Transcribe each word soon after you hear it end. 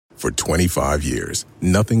For 25 years,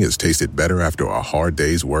 nothing has tasted better after a hard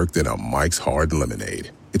day's work than a Mike's Hard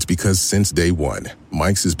Lemonade. It's because since day one,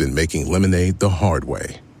 Mike's has been making lemonade the hard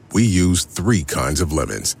way. We use 3 kinds of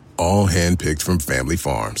lemons, all hand-picked from family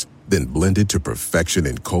farms, then blended to perfection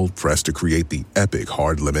and cold-pressed to create the epic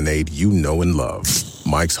hard lemonade you know and love.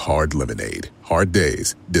 Mike's Hard Lemonade. Hard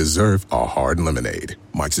days deserve a hard lemonade.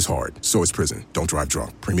 Mike's is hard, so is prison. Don't drive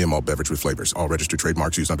drunk. Premium malt beverage with flavors. All registered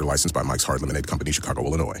trademarks used under license by Mike's Hard Lemonade Company, Chicago,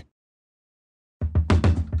 Illinois.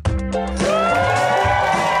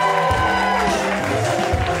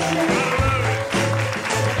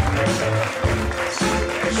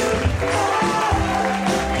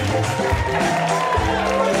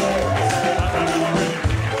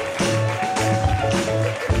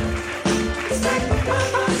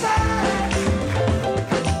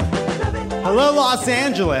 Hello, Los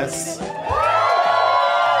Angeles.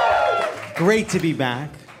 Great to be back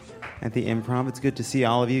at the Improv. It's good to see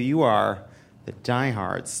all of you. You are the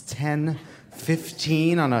diehards.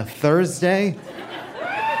 10:15 on a Thursday.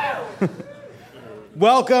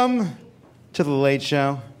 Welcome to the Late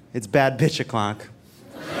Show. It's bad bitch o'clock.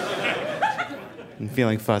 I'm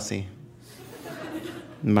feeling fussy.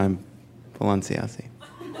 My Balenciaga.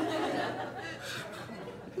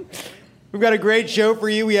 We've got a great show for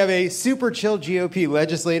you. We have a super chill GOP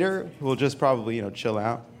legislator who will just probably, chill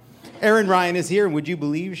out. Erin Ryan is here, and would you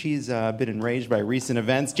believe she's been enraged by recent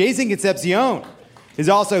events? Jason Concepcion is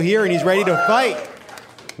also here, and he's ready to fight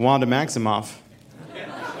Wanda Maximoff.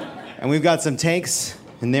 And we've got some takes,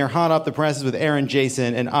 and they're hot off the presses with Aaron,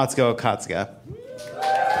 Jason, and Atsuko Okatsuka.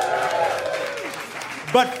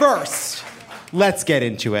 But first, let's get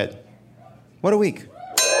into it. What a week.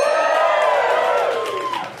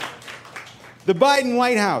 The Biden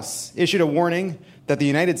White House issued a warning that the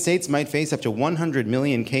United States might face up to 100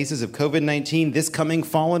 million cases of COVID-19 this coming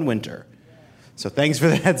fall and winter. So thanks for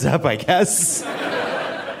the heads up, I guess.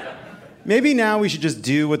 Maybe now we should just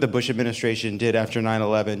do what the Bush administration did after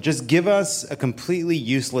 9/11. Just give us a completely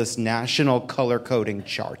useless national color coding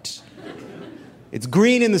chart. It's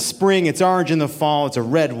green in the spring, it's orange in the fall, it's a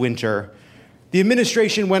red winter. The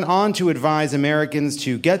administration went on to advise Americans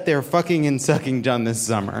to get their fucking and sucking done this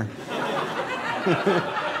summer.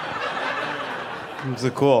 It's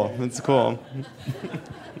cool.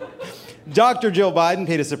 Dr. Jill Biden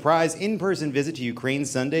paid a surprise in-person visit to Ukraine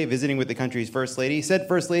Sunday, visiting with the country's First Lady. Said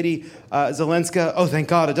First Lady Zelenska, "Oh, thank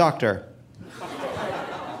God, a doctor."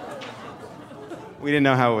 We didn't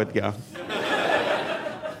know how it would go.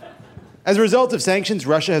 As a result of sanctions,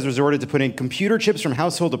 Russia has resorted to putting computer chips from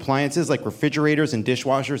household appliances like refrigerators and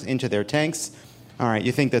dishwashers into their tanks. All right,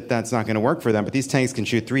 you think that that's not going to work for them, but these tanks can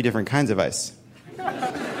shoot 3 different kinds of ice.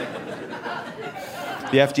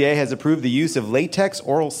 The FDA has approved the use of latex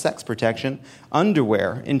oral sex protection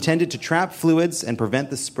underwear intended to trap fluids and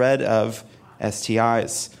prevent the spread of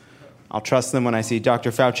STIs. I'll trust them when I see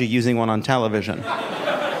Dr. Fauci using one on television.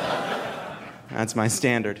 That's my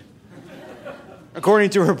standard. According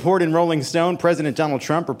to a report in Rolling Stone, President Donald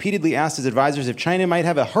Trump repeatedly asked his advisors if China might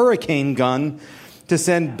have a hurricane gun to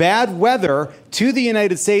send bad weather to the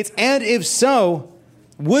United States, and if so,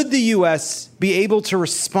 would the U.S. be able to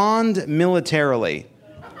respond militarily?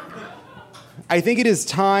 I think it is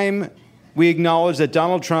time we acknowledge that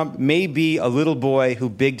Donald Trump may be a little boy who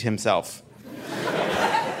bigged himself.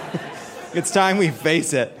 It's time we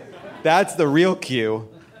face it. That's the real cue.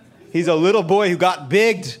 He's a little boy who got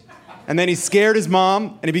bigged, and then he scared his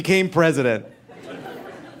mom, and he became president.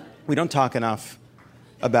 We don't talk enough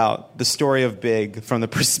about the story of Big from the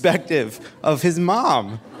perspective of his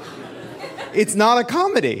mom. It's not a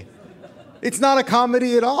comedy. It's not a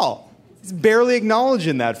comedy at all. It's barely acknowledged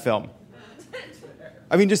in that film.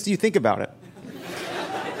 I mean, just you think about it.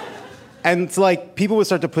 And it's like people would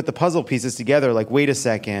start to put the puzzle pieces together, like, wait a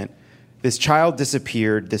second. This child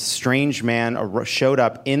disappeared. This strange man showed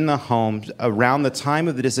up in the home around the time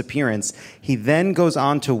of the disappearance. He then goes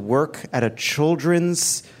on to work at a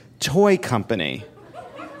children's toy company,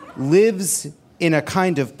 lives in a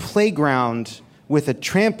kind of playground with a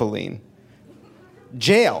trampoline.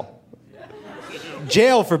 Jail.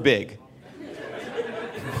 Jail for Big.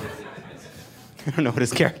 I don't know what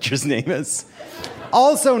his character's name is.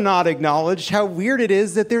 Also not acknowledged how weird it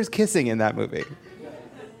is that there's kissing in that movie.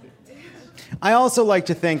 I also like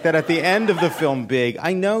to think that at the end of the film Big,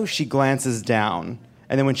 I know she glances down,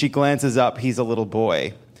 and then when she glances up, he's a little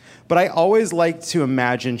boy. But I always like to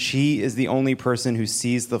imagine she is the only person who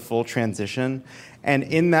sees the full transition, and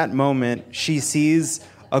in that moment, she sees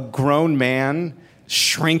a grown man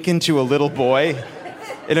shrink into a little boy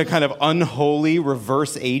in a kind of unholy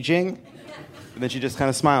reverse aging. And then she just kind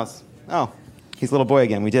of smiles. Oh, he's a little boy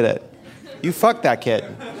again. We did it. You fucked that kid.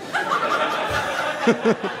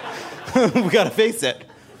 We got to face it.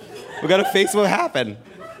 We got to face what happened.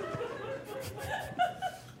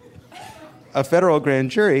 A federal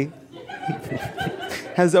grand jury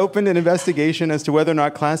has opened an investigation as to whether or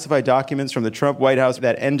not classified documents from the Trump White House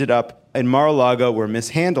that ended up in Mar-a-Lago were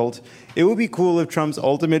mishandled. It would be cool if Trump's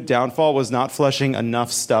ultimate downfall was not flushing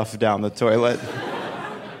enough stuff down the toilet.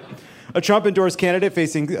 A Trump-endorsed candidate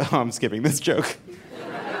facing... Oh, I'm skipping this joke.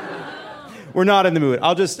 We're not in the mood.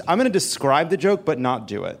 I'm going to describe the joke, but not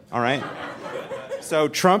do it, all right? So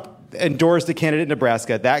Trump endorsed a candidate in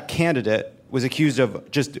Nebraska. That candidate was accused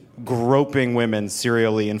of just groping women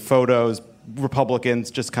serially in photos,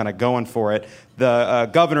 Republicans just kind of going for it. The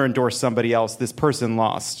governor endorsed somebody else. This person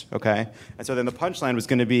lost, okay? And so then the punchline was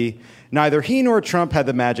going to be, neither he nor Trump had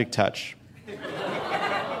the magic touch.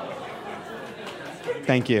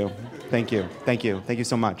 Thank you. Thank you. Thank you. Thank you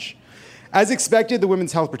so much. As expected, the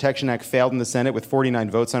Women's Health Protection Act failed in the Senate with 49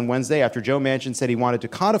 votes on Wednesday after Joe Manchin said he wanted to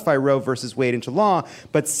codify Roe versus Wade into law,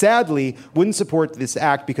 but sadly wouldn't support this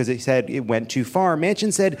act because he said it went too far.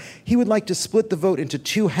 Manchin said he would like to split the vote into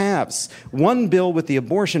two halves. One bill with the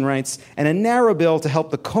abortion rights and a narrow bill to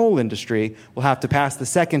help the coal industry. We'll have to pass the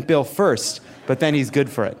second bill first, but then he's good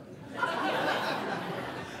for it.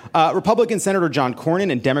 Republican Senator John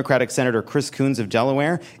Cornyn and Democratic Senator Chris Coons of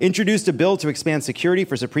Delaware introduced a bill to expand security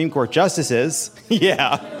for Supreme Court justices.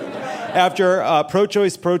 Yeah. After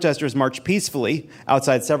pro-choice protesters marched peacefully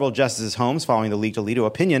outside several justices' homes following the leaked Alito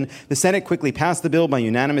opinion, the Senate quickly passed the bill by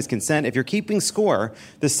unanimous consent. If you're keeping score,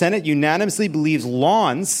 the Senate unanimously believes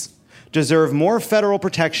lawns deserve more federal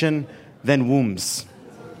protection than wombs.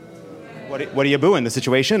 What are you booing? The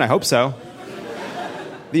situation? I hope so.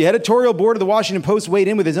 The editorial board of the Washington Post weighed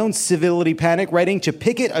in with his own civility panic, writing, to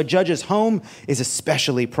picket a judge's home is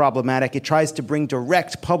especially problematic. It tries to bring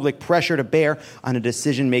direct public pressure to bear on a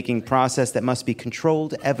decision-making process that must be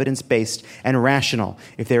controlled, evidence-based, and rational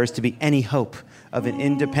if there is to be any hope of an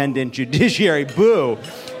independent judiciary. Boo.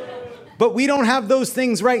 But we don't have those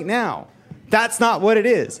things right now. That's not what it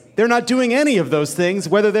is. They're not doing any of those things,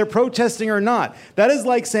 whether they're protesting or not. That is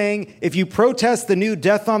like saying, if you protest the new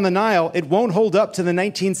Death on the Nile, it won't hold up to the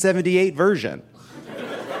 1978 version.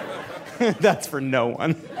 That's for no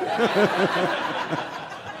one.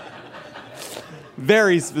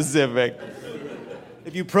 Very specific.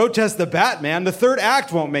 If you protest the Batman, the third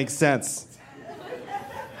act won't make sense.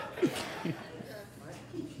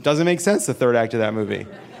 Doesn't make sense, the third act of that movie.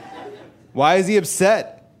 Why is he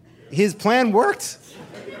upset? His plan worked.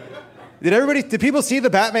 Did people see the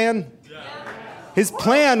Batman? His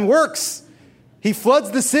plan works. He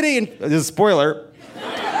floods the city and, this is a spoiler,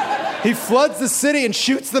 he floods the city and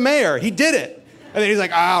shoots the mayor. He did it. And then he's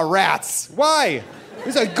like, rats. Why?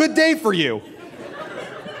 It's a good day for you.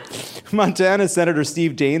 Montana Senator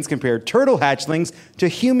Steve Daines compared turtle hatchlings to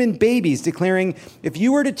human babies, declaring, if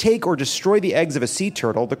you were to take or destroy the eggs of a sea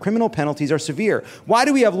turtle, the criminal penalties are severe. Why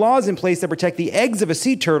do we have laws in place that protect the eggs of a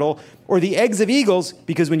sea turtle or the eggs of eagles?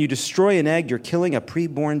 Because when you destroy an egg, you're killing a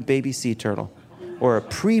preborn baby sea turtle or a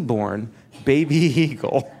preborn baby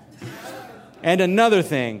eagle. And another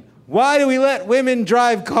thing, why do we let women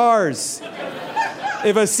drive cars?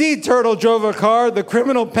 If a sea turtle drove a car, the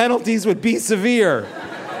criminal penalties would be severe.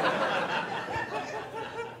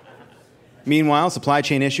 Meanwhile, supply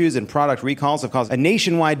chain issues and product recalls have caused a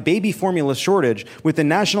nationwide baby formula shortage, with the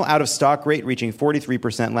national out-of-stock rate reaching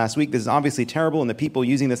 43% last week. This is obviously terrible, and the people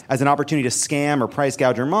using this as an opportunity to scam or price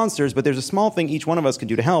gouge are monsters, but there's a small thing each one of us can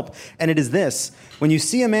do to help, and it is this. When you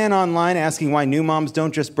see a man online asking why new moms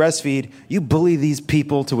don't just breastfeed, you bully these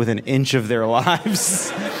people to within an inch of their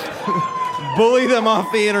lives. Bully them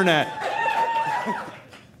off the internet.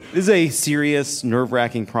 This is a serious,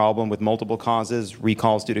 nerve-wracking problem with multiple causes: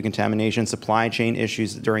 recalls due to contamination, supply chain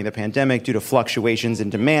issues during the pandemic due to fluctuations in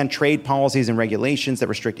demand, trade policies and regulations that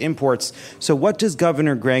restrict imports. So what does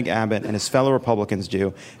Governor Greg Abbott and his fellow Republicans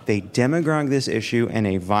do? They demagogue this issue in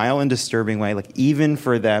a vile and disturbing way. Like, even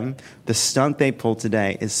for them, the stunt they pulled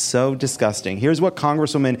today is so disgusting. Here's what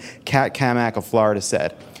Congresswoman Kat Cammack of Florida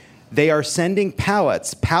said. They are sending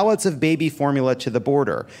pallets of baby formula to the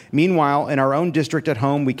border. Meanwhile, in our own district at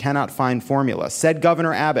home, we cannot find formula, said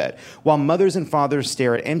Governor Abbott. While mothers and fathers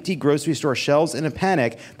stare at empty grocery store shelves in a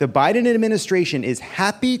panic, the Biden administration is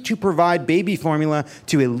happy to provide baby formula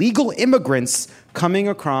to illegal immigrants coming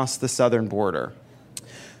across the southern border.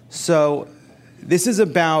 So this is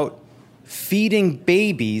about feeding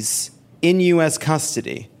babies in U.S.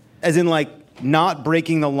 custody, as in, like, not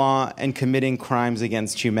breaking the law and committing crimes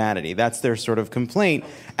against humanity. That's their sort of complaint.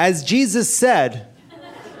 As Jesus said,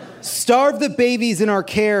 starve the babies in our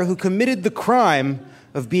care who committed the crime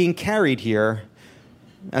of being carried here.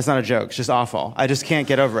 That's not a joke. It's just awful. I just can't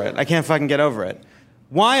get over it. I can't fucking get over it.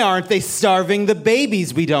 Why aren't they starving the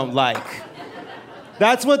babies we don't like?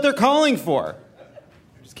 That's what they're calling for.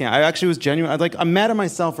 Just can't. I actually was genuine. I'm mad at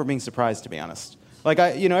myself for being surprised, to be honest.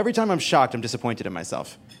 Every time I'm shocked, I'm disappointed in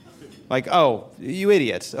myself. Oh, you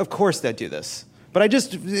idiot. Of course they'd do this. But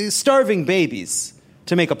starving babies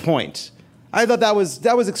to make a point. I thought that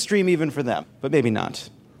was extreme even for them, but maybe not.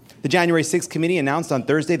 The January 6th committee announced on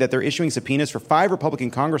Thursday that they're issuing subpoenas for 5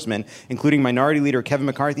 Republican congressmen, including Minority Leader Kevin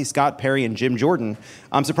McCarthy, Scott Perry, and Jim Jordan.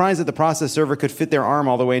 I'm surprised that the process server could fit their arm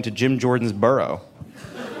all the way into Jim Jordan's burrow.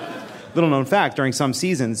 Little known fact, during some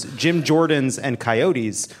seasons, Jim Jordans and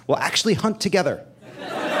coyotes will actually hunt together.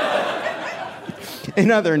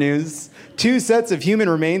 In other news, 2 sets of human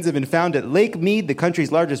remains have been found at Lake Mead, the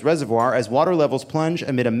country's largest reservoir, as water levels plunge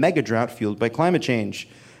amid a mega drought fueled by climate change.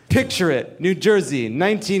 Picture it, New Jersey,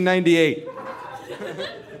 1998.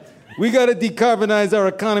 We gotta decarbonize our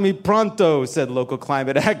economy pronto, said local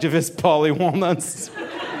climate activist Paulie Walnuts.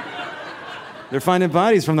 They're finding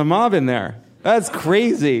bodies from the mob in there. That's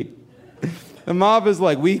crazy. The mob is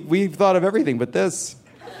like, we've thought of everything but this.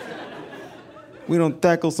 We don't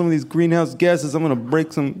tackle some of these greenhouse gases, I'm gonna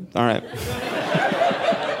break some. All right.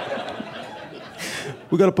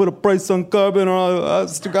 We gotta put a price on carbon or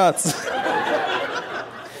Stugatz.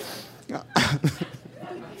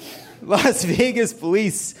 Las Vegas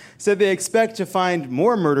police said they expect to find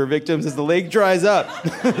more murder victims as the lake dries up.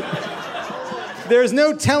 There's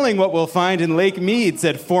no telling what we'll find in Lake Mead,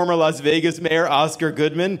 said former Las Vegas Mayor Oscar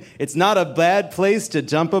Goodman. It's not a bad place to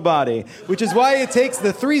dump a body, which is why it takes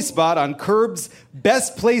the 3 spot on Curb's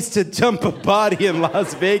best place to dump a body in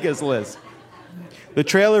Las Vegas list. The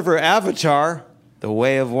trailer for Avatar, The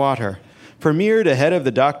Way of Water, premiered ahead of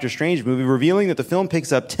the Doctor Strange movie, revealing that the film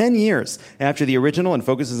picks up 10 years after the original and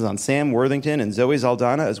focuses on Sam Worthington and Zoe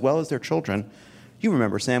Saldana, as well as their children. You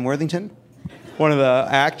remember Sam Worthington? One of the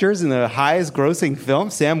actors in the highest grossing film,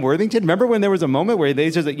 Sam Worthington. Remember when there was a moment where they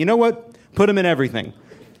just said, you know what? Put him in everything.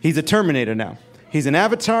 He's a Terminator now. He's an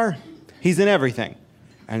Avatar. He's in everything.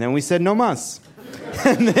 And then we said, no mas.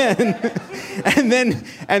 And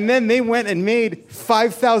then they went and made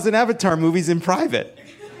 5,000 Avatar movies in private.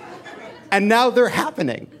 And now they're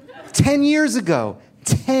happening. 10 years ago,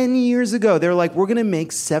 they're like, we're going to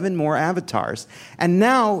make 7 more Avatars. And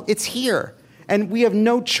now it's here. And we have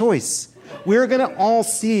no choice. We're going to all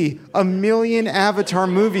see 1 million Avatar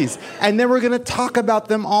movies. And then we're going to talk about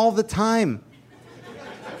them all the time.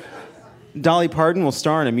 Dolly Parton will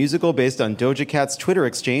star in a musical based on Doja Cat's Twitter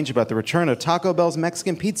exchange about the return of Taco Bell's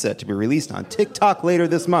Mexican pizza to be released on TikTok later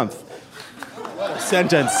this month. What a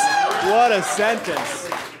sentence. What a sentence.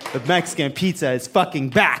 The Mexican pizza is fucking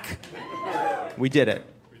back. We did it.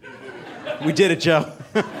 We did it, Joe.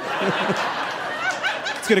 It's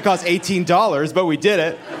going to cost $18, but we did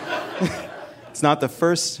it. It's not the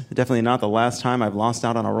first, definitely not the last time I've lost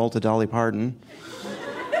out on a role to Dolly Parton.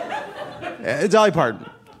 Dolly Parton.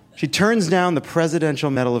 She turns down the Presidential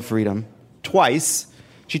Medal of Freedom twice.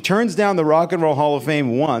 She turns down the Rock and Roll Hall of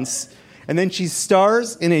Fame once. And then she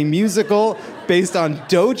stars in a musical based on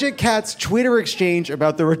Doja Cat's Twitter exchange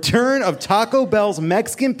about the return of Taco Bell's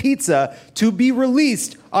Mexican pizza to be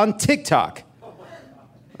released on TikTok.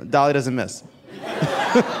 Dolly doesn't miss.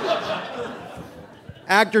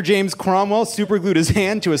 Actor James Cromwell superglued his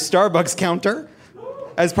hand to a Starbucks counter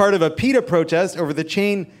as part of a PETA protest over the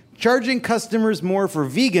chain charging customers more for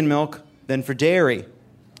vegan milk than for dairy.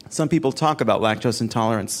 Some people talk about lactose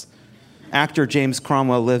intolerance. Actor James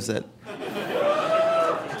Cromwell lives it.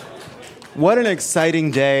 What an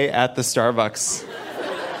exciting day at the Starbucks.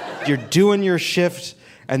 You're doing your shift,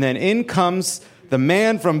 and then in comes the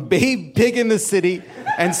man from Babe Pig in the City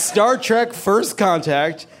and Star Trek First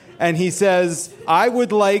Contact, and he says, I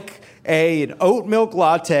would like an oat milk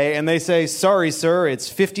latte, and they say, sorry, sir, it's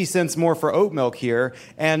 50 cents more for oat milk here.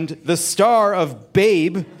 And the star of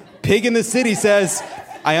Babe, Pig in the City, says,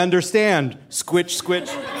 I understand. Squitch, squitch.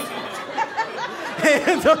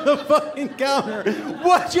 Hands on the fucking counter.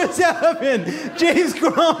 What just happened? James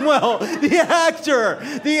Cromwell,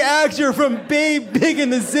 the actor from Babe, Pig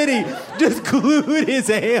in the City, just glued his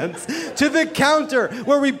hands to the counter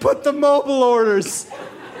where we put the mobile orders.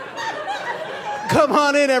 Come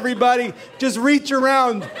on in, everybody. Just reach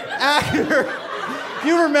around. Actor.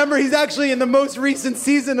 You remember, he's actually in the most recent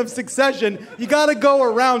season of Succession. You gotta go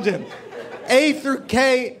around him. A through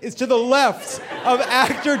K is to the left of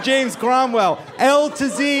actor James Cromwell. L to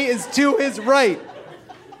Z is to his right.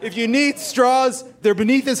 If you need straws, they're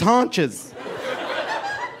beneath his haunches.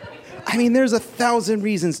 I mean, there's 1,000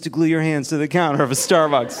 reasons to glue your hands to the counter of a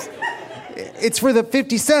Starbucks. It's for the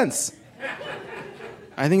 50 cents.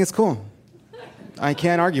 I think it's cool. I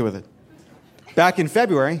can't argue with it. Back in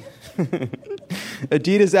February,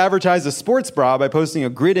 Adidas advertised a sports bra by posting a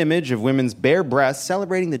grid image of women's bare breasts,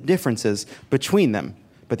 celebrating the differences between them.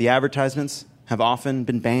 But the advertisements have often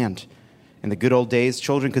been banned. In the good old days,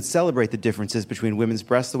 children could celebrate the differences between women's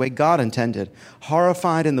breasts the way God intended,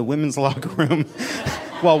 horrified in the women's locker room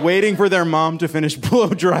while waiting for their mom to finish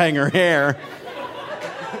blow-drying her hair.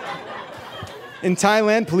 In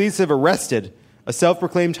Thailand, police have arrested a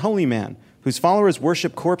self-proclaimed holy man whose followers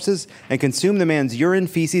worship corpses and consume the man's urine,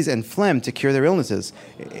 feces, and phlegm to cure their illnesses.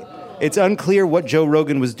 It's unclear what Joe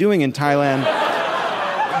Rogan was doing in Thailand,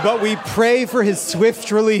 but we pray for his swift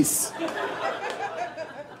release.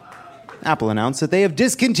 Apple announced that they have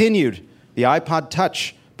discontinued the iPod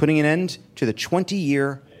Touch, putting an end to the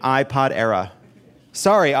 20-year iPod era.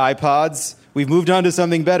 Sorry, iPods. We've moved on to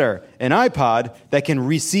something better. An iPod that can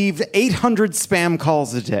receive 800 spam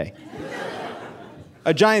calls a day.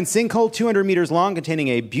 A giant sinkhole 200 meters long containing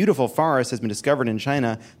a beautiful forest has been discovered in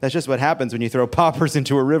China. That's just what happens when you throw poppers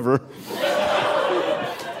into a river.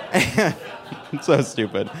 So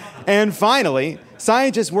stupid. And finally,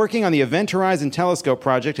 scientists working on the Event Horizon Telescope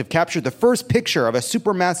project have captured the first picture of a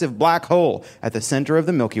supermassive black hole at the center of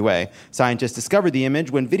the Milky Way. Scientists discovered the image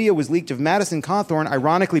when video was leaked of Madison Cawthorn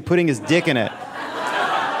ironically putting his dick in it.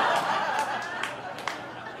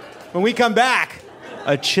 When we come back,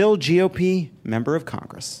 a chill GOP member of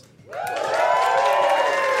Congress.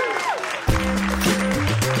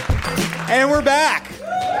 And we're back.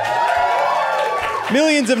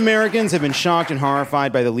 Millions of Americans have been shocked and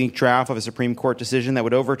horrified by the leaked draft of a Supreme Court decision that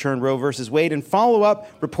would overturn Roe v. Wade, and follow-up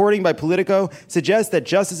reporting by Politico suggests that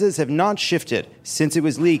justices have not shifted since it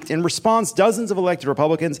was leaked. In response, dozens of elected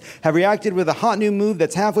Republicans have reacted with a hot new move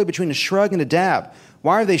that's halfway between a shrug and a dab.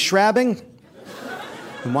 Why are they shrabbing?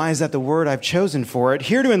 And why is that the word I've chosen for it?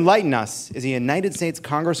 Here to enlighten us is a United States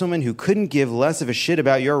Congresswoman who couldn't give less of a shit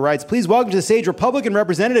about your rights. Please welcome to the stage Republican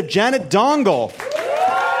Representative Janet Dongell.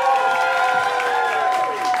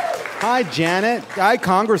 Hi, Janet. Hi,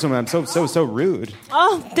 Congresswoman. I'm so rude.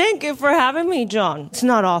 Oh, thank you for having me, John. It's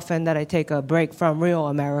not often that I take a break from real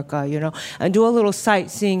America, and do a little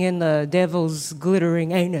sightseeing in the devil's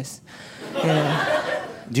glittering anus.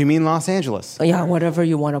 Do you mean Los Angeles? Yeah, whatever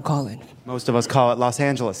you want to call it. Most of us call it Los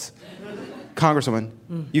Angeles. Congresswoman,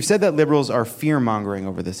 you've said that liberals are fear-mongering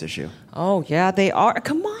over this issue. Oh, yeah, they are.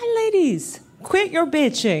 Come on, ladies. Quit your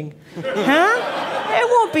bitching. Huh? It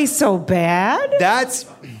won't be so bad.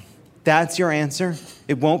 That's your answer?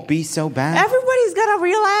 It won't be so bad? Everybody's got to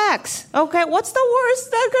relax. Okay, what's the worst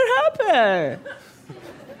that could happen?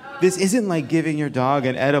 This isn't like giving your dog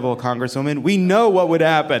an edible, Congresswoman. We know what would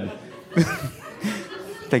happen.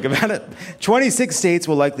 Think about it. 26 states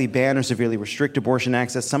will likely ban or severely restrict abortion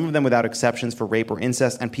access, some of them without exceptions for rape or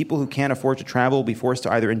incest, and people who can't afford to travel will be forced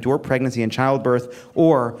to either endure pregnancy and childbirth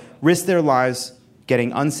or risk their lives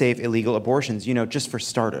getting unsafe, illegal abortions, just for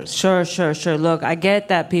starters. Sure. Look, I get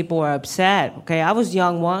that people are upset, okay? I was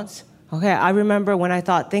young once, okay? I remember when I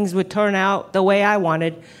thought things would turn out the way I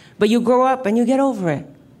wanted, but you grow up and you get over it.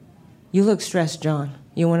 You look stressed, John.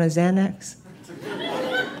 You want a Xanax?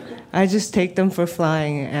 I just take them for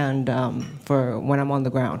flying and for when I'm on the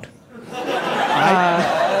ground.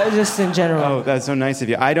 Just in general. Oh, that's so nice of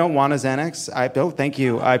you. I don't want a Xanax. Thank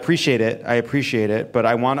you. I appreciate it. But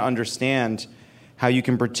I want to understand how you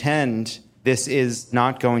can pretend this is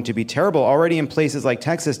not going to be terrible. Already in places like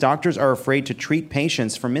Texas, doctors are afraid to treat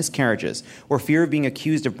patients for miscarriages or fear of being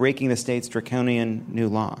accused of breaking the state's draconian new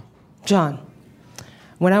law. John,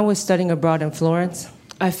 when I was studying abroad in Florence,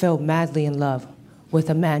 I fell madly in love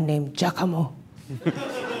with a man named Giacomo.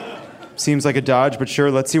 Seems like a dodge, but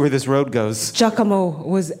sure, let's see where this road goes. Giacomo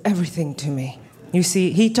was everything to me. You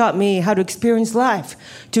see, he taught me how to experience life,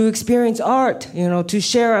 to experience art, to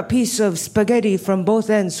share a piece of spaghetti from both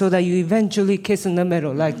ends so that you eventually kiss in the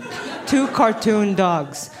middle, like two cartoon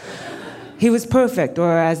dogs. He was perfect,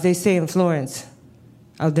 or as they say in Florence,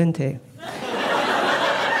 al dente.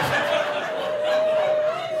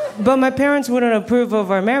 But my parents wouldn't approve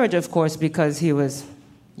of our marriage, of course, because he was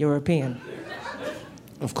European.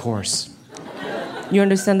 Of course. You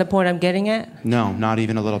understand the point I'm getting at? No, not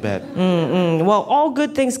even a little bit. Well, all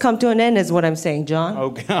good things come to an end is what I'm saying, John.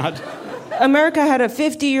 Oh, God. America had a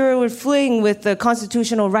 50-year-old fling with the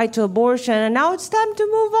constitutional right to abortion, and now it's time to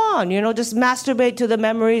move on. Just masturbate to the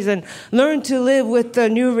memories and learn to live with the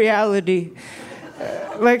new reality.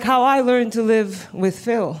 Like how I learned to live with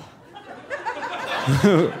Phil.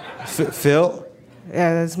 Phil?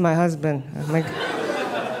 Yeah, that's my husband.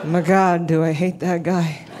 My God, do I hate that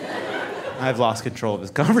guy. I've lost control of this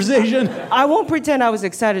conversation. I won't pretend I was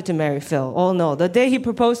excited to marry Phil. Oh no, the day he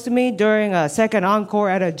proposed to me during a second encore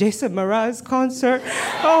at a Jason Mraz concert.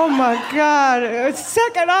 Oh my God,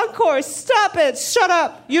 second encore, stop it, shut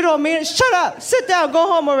up. You don't mean it, shut up, sit down, go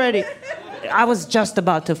home already. I was just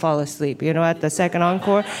about to fall asleep, at the second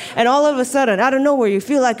encore. And all of a sudden, out of nowhere, you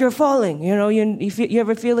feel like you're falling. You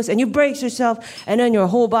ever feel this? And you brace yourself, and then your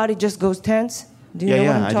whole body just goes tense. Do you know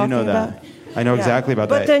what I'm talking about? I know exactly about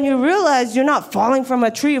that. But then you realize you're not falling from a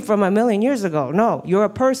tree from a million years ago. No, you're a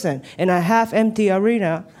person in a half-empty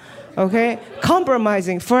arena, okay?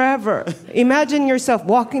 Compromising forever. Imagine yourself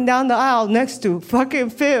walking down the aisle next to fucking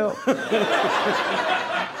Phil.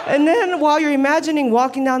 And then while you're imagining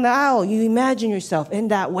walking down the aisle, you imagine yourself in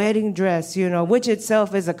that wedding dress, which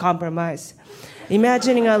itself is a compromise.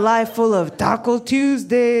 Imagining a life full of Taco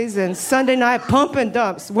Tuesdays and Sunday night pump and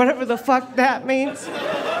dumps, whatever the fuck that means.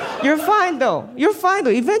 You're fine, though.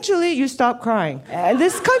 Eventually, you stop crying. And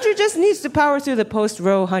this country just needs to power through the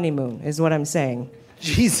post-Roe honeymoon, is what I'm saying.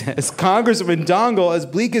 Jesus, Congressman Dongle, as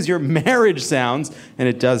bleak as your marriage sounds, and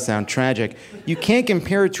it does sound tragic, you can't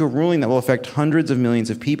compare it to a ruling that will affect hundreds of millions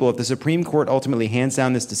of people. If the Supreme Court ultimately hands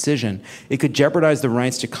down this decision, it could jeopardize the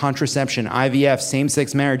rights to contraception, IVF,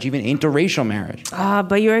 same-sex marriage, even interracial marriage.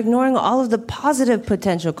 But you're ignoring all of the positive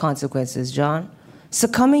potential consequences, John.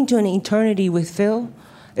 Succumbing to an eternity with Phil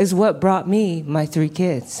is what brought me my 3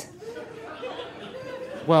 kids.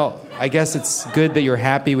 Well, I guess it's good that you're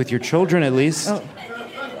happy with your children, at least.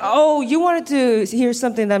 Oh, you wanted to hear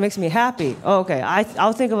something that makes me happy. Oh, okay,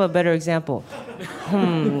 I'll think of a better example.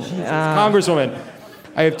 Congresswoman,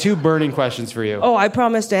 I have 2 burning questions for you. Oh, I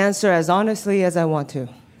promise to answer as honestly as I want to.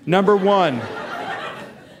 Number 1,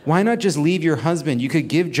 why not just leave your husband? You could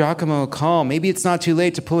give Giacomo a call. Maybe it's not too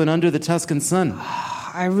late to pull an Under the Tuscan Sun.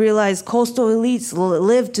 I realize coastal elites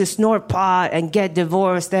live to snort pot and get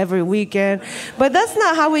divorced every weekend, but that's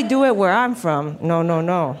not how we do it where I'm from.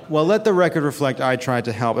 No. Well, let the record reflect I tried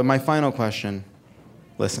to help. And my final question,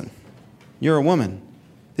 listen, you're a woman.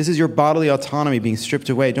 This is your bodily autonomy being stripped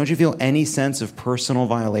away. Don't you feel any sense of personal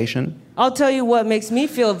violation? I'll tell you what makes me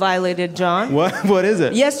feel violated, John. What is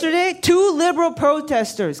it? Yesterday, 2 liberal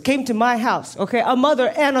protesters came to my house, okay? A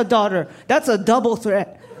mother and a daughter. That's a double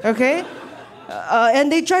threat, okay? And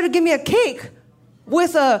they tried to give me a cake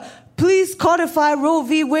with a "Please codify Roe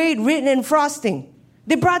v. Wade" written in frosting.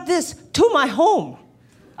 They brought this to my home.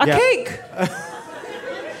 A cake.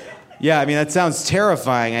 Yeah, I mean, that sounds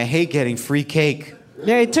terrifying. I hate getting free cake.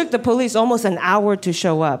 Yeah, it took the police almost an hour to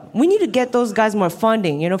show up. We need to get those guys more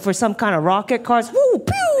funding, for some kind of rocket cars. Woo,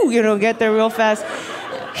 pew, get there real fast.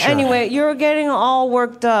 Sure. Anyway, you're getting all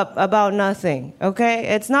worked up about nothing, okay?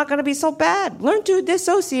 It's not going to be so bad. Learn to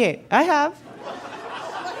dissociate. I have.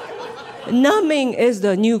 Numbing is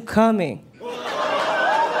the new coming.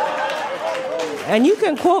 And you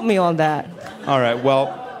can quote me on that. All right,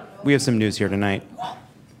 well, we have some news here tonight.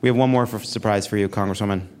 We have one more surprise for you,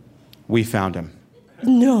 Congresswoman. We found him.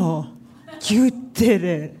 No, you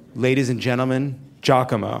didn't. Ladies and gentlemen,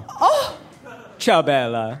 Giacomo. Oh! Ciao,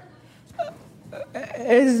 Bella.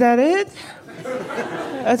 Is that it?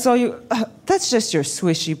 That's all you... that's just your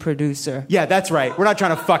swishy producer. Yeah, that's right. We're not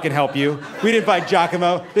trying to fucking help you. We didn't find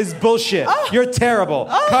Giacomo. This is bullshit. Oh. You're terrible.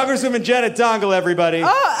 Oh. Congresswoman Janet Dongle, everybody.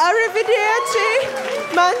 Arrivederci.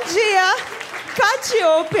 Mangia.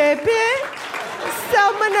 Cacio Pepe.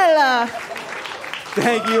 Salmonella.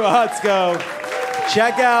 Thank you, Atsuko.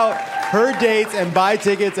 Check out her dates and buy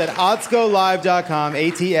tickets at AtsukoLive.com,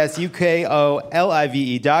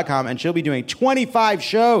 ATSUKOLIVE.com, and she'll be doing 25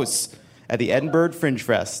 shows at the Edinburgh Fringe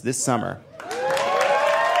Fest this summer.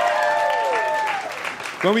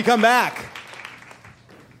 When we come back,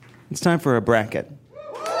 it's time for a bracket.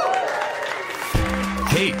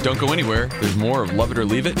 Hey, don't go anywhere. There's more of Love It or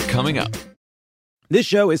Leave It coming up. This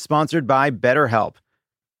show is sponsored by BetterHelp.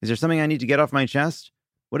 Is there something I need to get off my chest?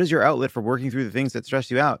 What is your outlet for working through the things that stress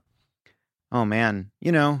you out? Oh, man.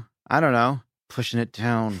 I don't know. Pushing it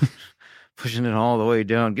down. Pushing it all the way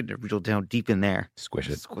down. Getting it real down deep in there.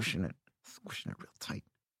 Squishing it real tight.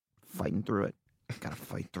 Fighting through it. Gotta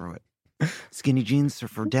fight through it. Skinny jeans are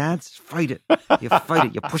for dads. Fight it. You fight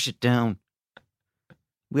it. You push it down.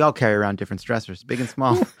 We all carry around different stressors, big and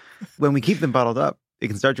small. When we keep them bottled up, it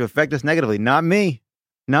can start to affect us negatively. Not me.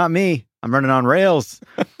 I'm running on rails.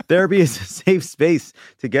 Therapy is a safe space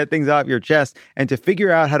to get things off your chest and to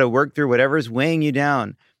figure out how to work through whatever's weighing you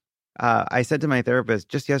down. I said to my therapist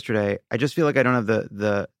just yesterday, I just feel like I don't have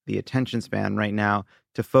the attention span right now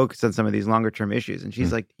to focus on some of these longer term issues. And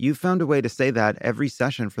she's like, you found a way to say that every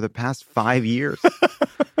session for the past 5 years.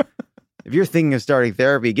 If you're thinking of starting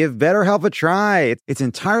therapy, give BetterHelp a try. It's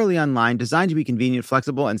entirely online, designed to be convenient,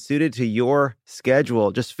 flexible, and suited to your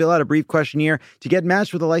schedule. Just fill out a brief questionnaire to get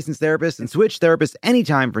matched with a licensed therapist and switch therapists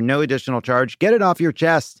anytime for no additional charge. Get it off your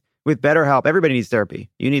chest with BetterHelp. Everybody needs therapy.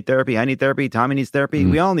 You need therapy. I need therapy. Tommy needs therapy.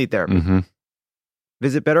 We all need therapy. Mm-hmm.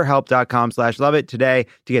 Visit BetterHelp.com/loveit today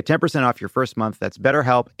to get 10% off your first month. That's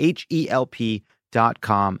BetterHelp, HELP.com/loveit.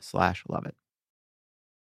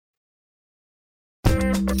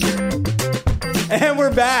 And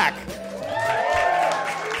we're back.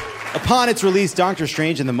 Upon its release, Doctor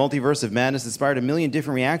Strange and the Multiverse of Madness inspired a million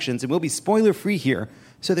different reactions, and we'll be spoiler-free here,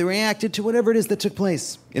 so they reacted to whatever it is that took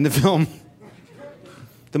place in the film.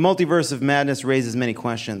 The Multiverse of Madness raises many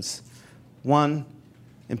questions. One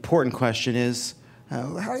important question is,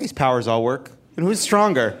 how do these powers all work? And who's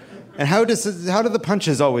stronger? And how do the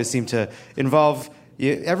punches always seem to involve...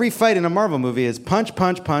 Every fight in a Marvel movie is punch,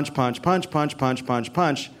 punch, punch, punch, punch, punch, punch, punch,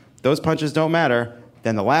 punch. Those punches don't matter.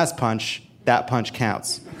 Then the last punch, that punch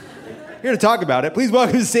counts. Here to talk about it, please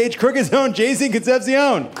welcome to the stage Crooked's own Jason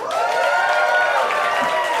Concepcion.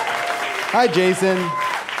 Hi, Jason.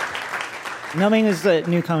 Numbing is the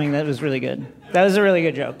new coming. That was really good. That was a really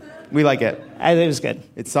good joke. We like it. It was good.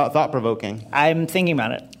 It's thought-provoking. I'm thinking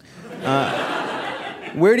about it.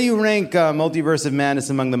 Where do you rank Multiverse of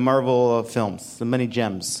Madness among the Marvel films, the many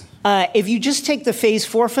gems? If you just take the Phase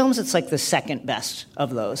 4 films, it's like the second best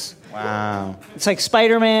of those. Wow. It's like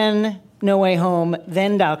Spider-Man, No Way Home,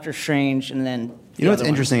 then Doctor Strange, and then You know what's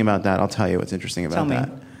interesting about that? I'll tell you what's interesting about that.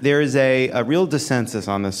 There is a real dissensus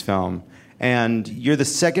on this film, and you're the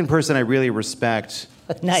second person I really respect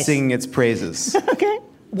singing its praises. Okay.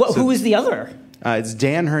 Who is the other? It's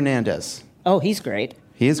Dan Hernandez. Oh, he's great.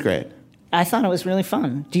 He is great. I thought it was really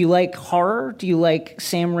fun. Do you like horror? Do you like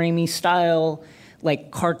Sam Raimi style, like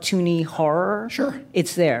cartoony horror? Sure.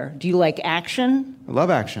 It's there. Do you like action? I love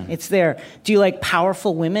action. It's there. Do you like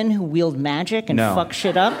powerful women who wield magic and fuck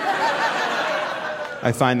shit up?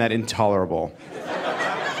 I find that intolerable.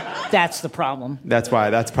 That's the problem. That's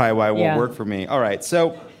probably why it won't work for me. All right,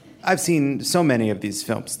 so I've seen so many of these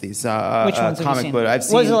films, these Which ones have you comic seen? book.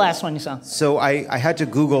 What was the last one you saw? So I had to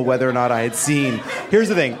Google whether or not I had seen. Here's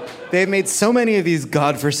the thing. They've made so many of these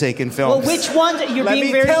godforsaken films. Well, which ones? You're Let being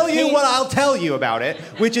me very tell you what I'll tell you about it,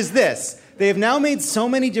 which is this. They have now made so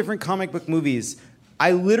many different comic book movies.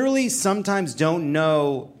 I literally sometimes don't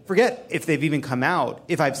know, forget if they've even come out,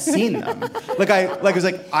 if I've seen them.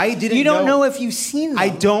 I didn't know. You don't know if you've seen them.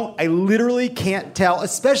 I literally can't tell,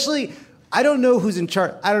 especially... I don't know who's in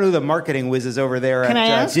charge. I don't know who the marketing whiz is over there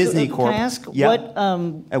at Disney Corp. Can I ask what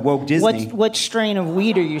at Woke Disney? What strain of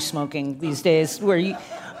weed are you smoking these days? Where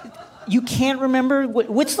you can't remember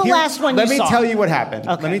what's the last one you saw? Let me tell you what happened.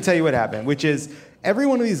 Okay. Let me tell you what happened, which is every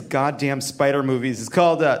one of these goddamn Spider movies is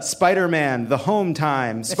called Spider-Man: The Home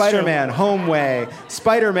Time, Spider-Man: Home Way,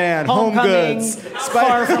 Spider-Man: Home Goods,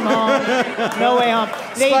 Far From Home, No Way Home,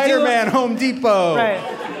 Spider-Man: Home Depot, right.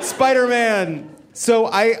 Spider-Man. So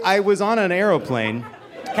I was on an aeroplane.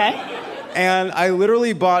 Okay. And I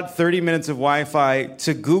literally bought 30 minutes of Wi-Fi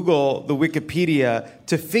to Google the Wikipedia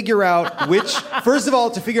to figure out first of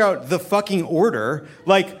all, to figure out the fucking order.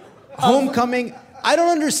 Like, Homecoming, I don't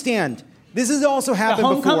understand. This has also happened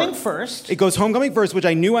before. Homecoming first. It goes Homecoming first, which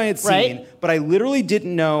I knew I had seen, right. But I literally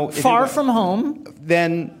didn't know. Far From Home.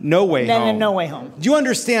 Then No Way Home. Then No Way Home. Do you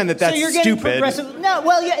understand that that's so you're getting stupid? Progressive. No,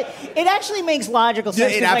 well, yeah, it actually makes logical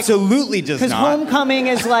sense. It absolutely does not. Because Homecoming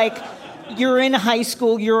is like, you're in high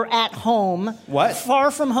school, you're at home. What?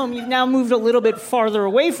 Far From Home, you've now moved a little bit farther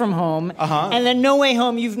away from home. Uh-huh. And then No Way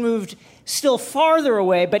Home, you've moved still farther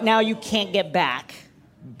away, but now you can't get back.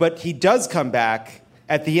 But he does come back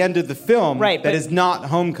at the end of the film, right, that is not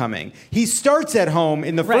Homecoming. He starts at home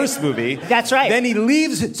in the first movie. That's right. Then he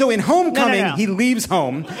leaves. So in Homecoming, he leaves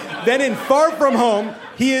home. Then in Far From Home,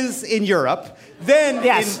 he is in Europe. Then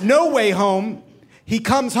in No Way Home, he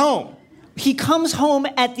comes home. He comes home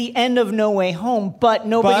at the end of No Way Home, but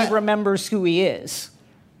nobody remembers who he is.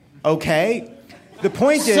 Okay. The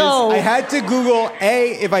point is, I had to Google,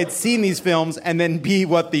 A, if I'd seen these films, and then B,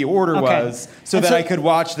 what the order was, so that I could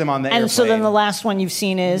watch them on the airplane. And so then the last one you've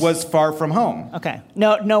seen was Far From Home. Okay.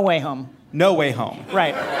 No Way Home. No Way Home.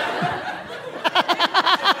 Right.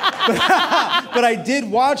 But I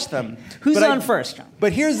did watch them. Who's on first, John?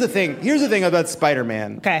 But here's the thing. Here's the thing about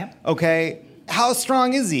Spider-Man. Okay. Okay. How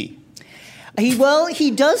strong is he?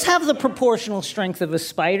 He does have the proportional strength of a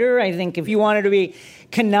spider. I think if you wanted to be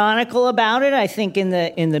canonical about it, I think in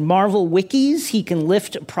the Marvel wikis, he can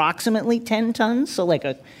lift approximately 10 tons, so like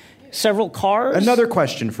several cars. Another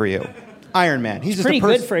question for you. Iron Man. He's just pretty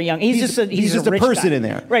good for a young. He's just a a rich person guy. in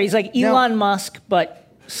there. Right. He's like Elon Musk, but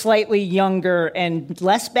slightly younger and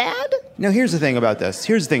less bad? Now, here's the thing about this.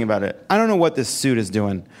 Here's the thing about it. I don't know what this suit is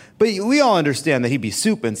doing, but we all understand that he'd be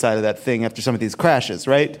soup inside of that thing after some of these crashes,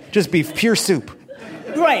 right? Just be pure soup.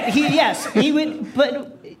 Right. He would,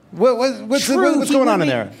 but. What's going on in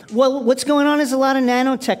there? Well, what's going on is a lot of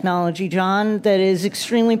nanotechnology, John, that is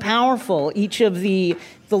extremely powerful. Each of the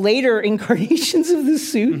later incarnations of the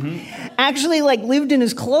suit actually lived in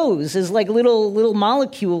his clothes as little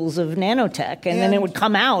molecules of nanotech, and then it would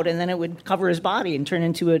come out, and then it would cover his body and turn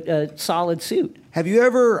into a solid suit. Have you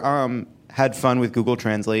ever had fun with Google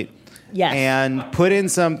Translate? Yes. And put in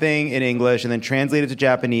something in English and then translate it to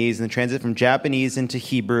Japanese and then translate it from Japanese into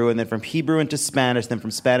Hebrew and then from Hebrew into Spanish, then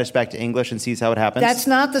from Spanish back to English and sees how it happens? That's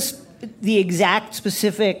not the exact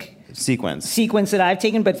specific sequence that I've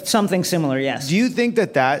taken, but something similar, yes. Do you think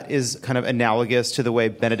that is kind of analogous to the way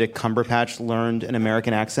Benedict Cumberbatch learned an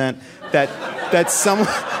American accent? That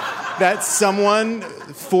someone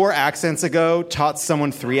 4 accents ago taught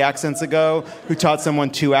someone 3 accents ago, who taught someone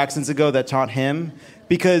 2 accents ago that taught him?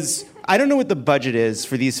 Because I don't know what the budget is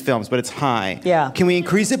for these films, but it's high. Yeah. Can we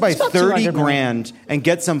increase it by 30 $200 grand and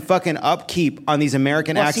get some fucking upkeep on these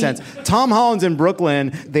American accents? Tom Holland's in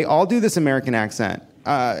Brooklyn. They all do this American accent.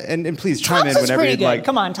 And please chime in whenever you'd like.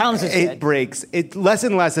 Come on, Tom's is It good. breaks. It less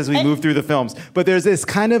and less as we move through the films. But there's this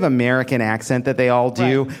kind of American accent that they all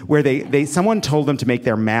do, where someone told them to make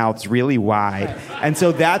their mouths really wide, and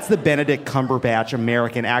so that's the Benedict Cumberbatch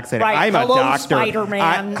American accent. Right. I'm Hello, a doctor.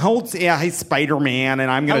 Spider-Man. Hey, Spider-Man, and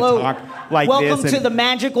I'm going to talk like Welcome this. to the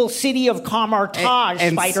magical city of Carmartage,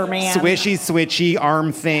 and Spider-Man. Swishy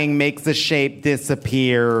arm thing makes the shape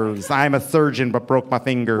disappears. I'm a surgeon, but broke my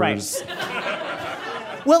fingers. Right.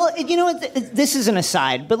 Well, you know what? This is an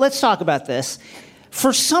aside, but let's talk about this.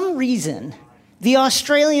 For some reason, the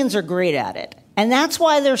Australians are great at it. And that's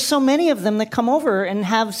why there's so many of them that come over and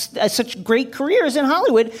have such great careers in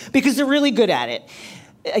Hollywood, because they're really good at it.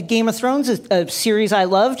 Game of Thrones, a series I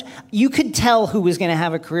loved, you could tell who was going to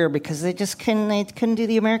have a career because they couldn't do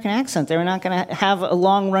the American accent. They were not going to have a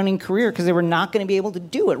long-running career because they were not going to be able to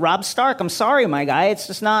do it. Rob Stark, I'm sorry, my guy, it's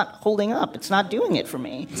just not holding up. It's not doing it for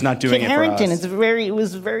me. It's not doing Kit it Harington, for us. it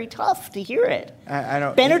was very tough to hear it. I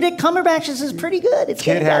don't. Benedict Cumberbatch is pretty good. It's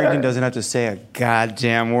Kit getting better. Harington doesn't have to say a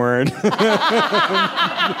goddamn word.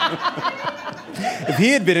 If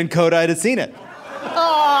he had been in Coda, I'd have seen it.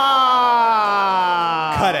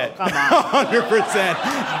 Cut it. Come on.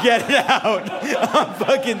 100%. Get it out. I'm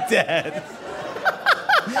fucking dead.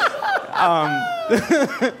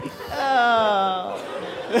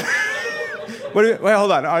 Wait,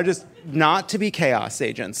 hold on. Just not to be chaos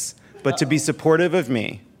agents, but to be supportive of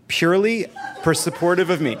me. Purely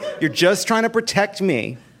supportive of me. You're just trying to protect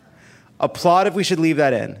me. Applaud if we should leave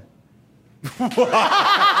that in.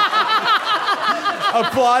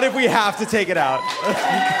 Applaud if we have to take it out.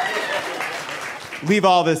 Leave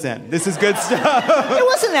all this in. This is good stuff. It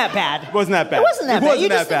wasn't that bad. It wasn't that bad. It wasn't that bad. You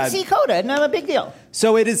that just didn't see Coda. Not a big deal.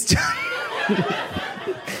 So it is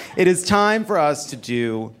it is time for us to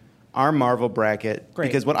do our Marvel bracket. Great.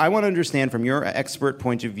 Because what I want to understand from your expert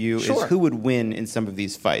point of view is who would win in some of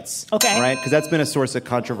these fights. Okay. All right? Because that's been a source of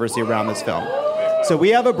controversy around this film. So we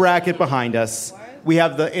have a bracket behind us. We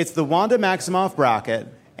have it's the Wanda Maximoff bracket,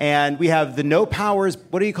 and we have the No Powers,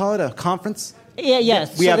 what do you call it, a conference? Yeah,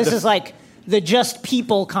 yes. We So have this the- is like the Just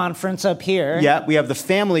People conference up here. Yeah, we have the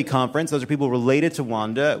Family Conference. Those are people related to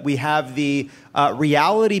Wanda. We have the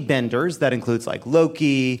Reality Benders. That includes like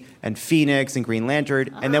Loki and Phoenix and Green Lantern.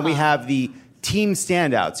 And then we have the Team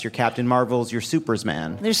Standouts, your Captain Marvels, your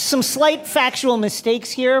Supersman. There's some slight factual mistakes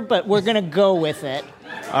here, but we're going to go with it.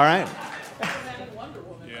 All right?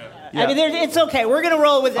 I mean, it's okay. We're going to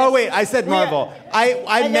roll with it. Oh, wait, I said Marvel.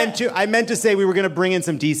 I meant to say we were going to bring in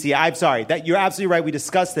some DC. I'm sorry. You're absolutely right. We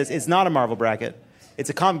discussed this. It's not a Marvel bracket. It's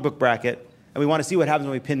a comic book bracket. And we want to see what happens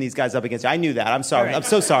when we pin these guys up against you. I knew that. I'm sorry. Right. I'm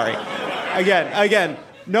so sorry. Again,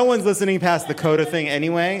 no one's listening past the Coda thing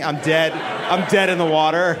anyway. I'm dead. I'm dead in the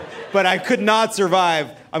water. But I could not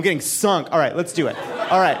survive. I'm getting sunk. All right, let's do it.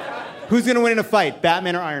 All right. Who's going to win in a fight,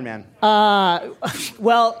 Batman or Iron Man?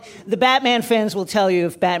 Well, the Batman fans will tell you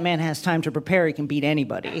if Batman has time to prepare, he can beat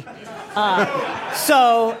anybody.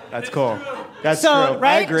 So That's cool. That's so true.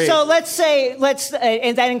 right. I agree. So let's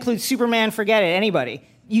and that includes Superman. Forget it. Anybody.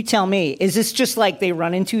 You tell me. Is this just like they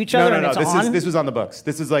run into each other and it's on? This was on the books.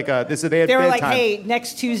 This is like they had They were like, time. hey,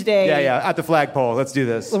 next Tuesday. Yeah, at the flagpole. Let's do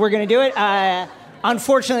this. We're going to do it.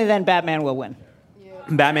 Unfortunately, then Batman will win.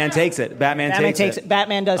 Batman takes it. Batman takes it.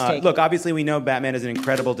 Batman does take Look, it. obviously we know Batman is an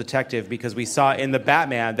incredible detective because we saw in the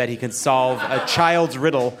Batman that he can solve a child's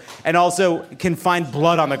riddle and also can find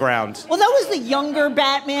blood on the ground. Well, that was the younger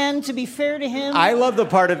Batman, to be fair to him. I love the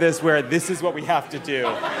part of this where this is what we have to do.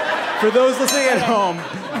 For those listening at home,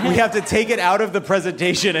 we have to take it out of the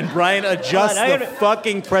presentation and Brian adjusts the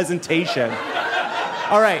fucking presentation.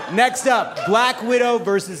 All right, next up, Black Widow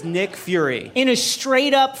versus Nick Fury. In a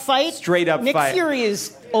straight-up fight? Straight-up Nick fight. Fury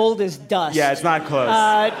is old as dust. Yeah, it's not close.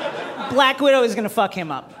 Black Widow is going to fuck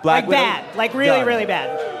him up. Black Widow? Bad. Like really, Done. really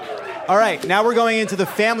bad. All right, now we're going into the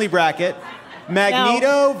family bracket.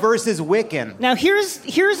 Magneto versus Wiccan. Now,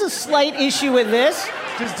 here's a slight issue with this.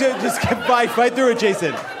 Just fight through it,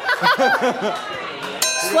 Jason.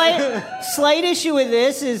 Slight issue with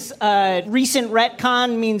this is recent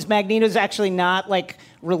retcon means Magneto's actually not like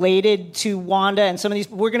related to Wanda and some of these.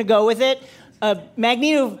 We're gonna go with it.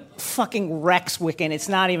 Magneto fucking wrecks Wiccan. It's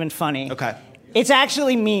not even funny. Okay. It's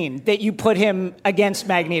actually mean that you put him against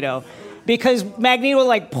Magneto because Magneto will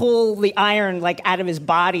like pull the iron like out of his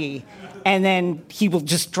body and then he will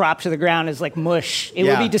just drop to the ground as like mush. It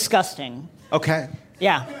would be disgusting. Okay.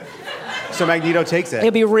 Yeah. So Magneto takes it.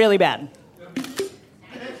 It'd be really bad.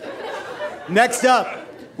 Next up,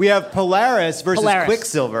 we have Polaris versus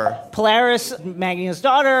Quicksilver. Polaris, Magneto's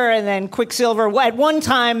daughter, and then Quicksilver. At one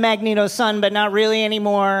time, Magneto's son, but not really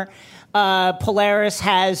anymore. Polaris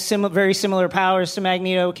has very similar powers to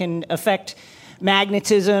Magneto, can affect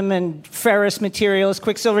magnetism and ferrous materials.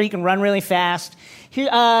 Quicksilver, he can run really fast.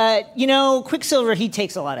 Quicksilver, he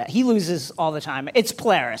takes a lot of. He loses all the time. It's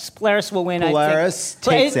Polaris. Polaris will win. Polaris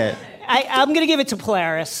takes it. I'm going to give it to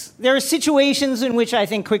Polaris. There are situations in which I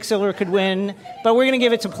think Quicksilver could win, but we're going to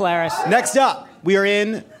give it to Polaris. Next up, we are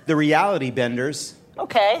in the reality benders.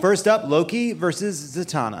 Okay. First up, Loki versus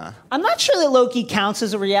Zatanna. I'm not sure that Loki counts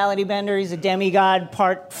as a reality bender. He's a demigod,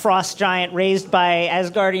 part frost giant, raised by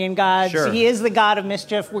Asgardian gods. Sure. He is the god of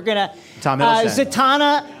mischief. We're going to... Tom Hiddleston.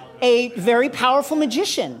 Zatanna, a very powerful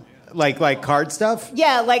magician. Like card stuff?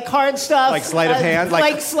 Yeah, like card stuff. Like sleight of hand?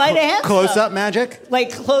 Like sleight of hand Close-up magic?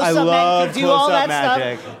 Like close-up I love magic. Do all close-up that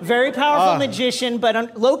magic. stuff. Very powerful magician,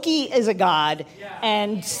 but Loki is a god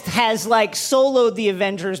and has like soloed the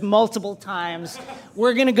Avengers multiple times.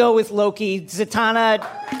 We're going to go with Loki. Zatanna,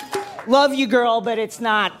 love you, girl, but it's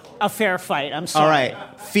not a fair fight. I'm sorry. All right.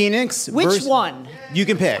 Phoenix Which one? You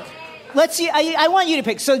can pick. Let's see. I want you to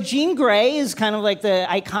pick. So Jean Grey is kind of like the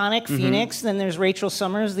iconic Phoenix. Then there's Rachel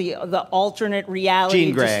Summers, the alternate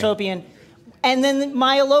reality dystopian. And then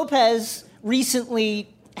Maya Lopez recently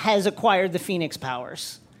has acquired the Phoenix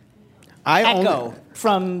powers. Echo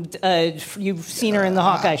from you've seen her in the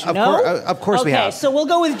Hawkeye show. Of course we have. Okay, so we'll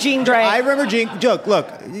go with Jean Grey. I remember Jean. Look,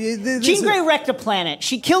 Jean Grey wrecked a planet.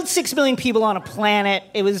 She killed 6 million people on a planet.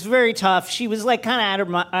 It was very tough. She was like kind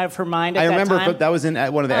of out of her mind at that time. I remember, but that was in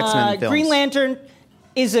one of the X-Men films. Green Lantern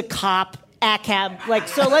is a cop, ACAB.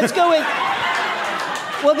 So let's go with.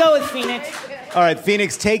 We'll go with Phoenix. All right,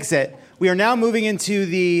 Phoenix takes it. We are now moving into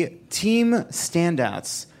the team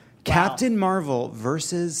standouts. Wow. Captain Marvel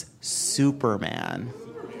versus Superman.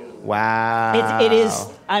 Wow. It is.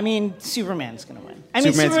 I mean, Superman's going to win.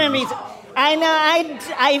 Superman means. I know.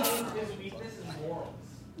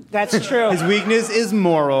 That's true. His weakness is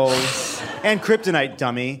morals and kryptonite,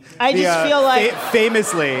 dummy. I just feel like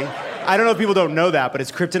famously, I don't know if people don't know that, but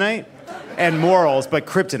it's kryptonite and morals, but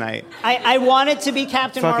kryptonite. I want it to be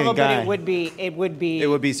Captain Fucking Marvel, guy. but it would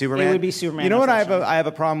be Superman. It would be Superman. You know what? I have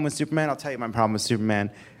a problem with Superman. I'll tell you my problem with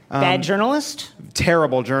Superman. Bad journalist?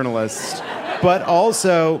 Terrible journalist. But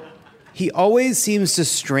also, he always seems to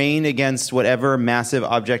strain against whatever massive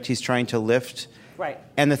object he's trying to lift. Right.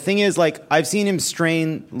 And the thing is, like, I've seen him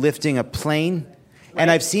strain lifting a plane,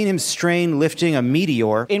 and I've seen him strain lifting a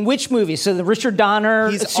meteor. In which movie? So the Richard Donner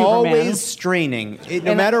He's Superman. always straining.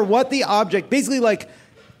 No matter what the object, basically, like,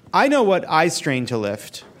 I know what I strain to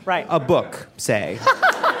lift. Right. A book, say.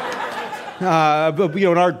 But,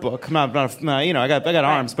 an art book. I got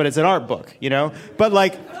arms, but it's an art book, But,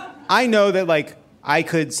 like, I know that, like, I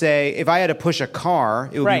could say, if I had to push a car,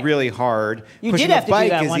 it would be really hard. You Pushing did have a to bike do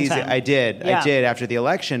that is one easy. time. I did. Yeah. I did after the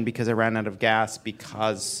election because I ran out of gas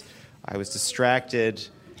because I was distracted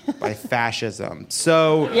by fascism.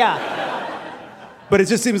 So, yeah. But it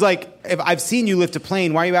just seems like if I've seen you lift a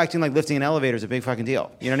plane, why are you acting like lifting an elevator is a big fucking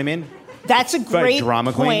deal? You know what I mean? That's a great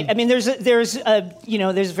drama point. queen. I mean, there's various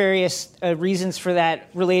reasons for that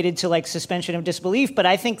related to like suspension of disbelief, but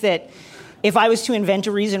I think that if I was to invent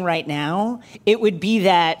a reason right now, it would be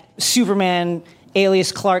that Superman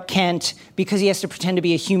alias Clark Kent, because he has to pretend to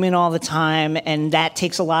be a human all the time, and that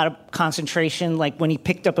takes a lot of concentration. Like when he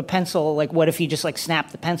picked up a pencil, like what if he just like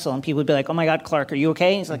snapped the pencil and people would be like, "Oh my God, Clark, are you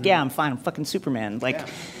okay?" And he's like, "Yeah, I'm fine. I'm fucking Superman." Like,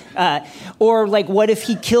 or like what if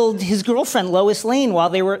he killed his girlfriend Lois Lane while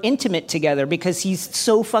they were intimate together because he's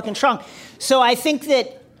so fucking strong. So I think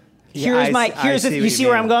that. You see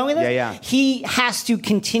where I'm going with it? Yeah. He has to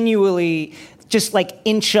continually just like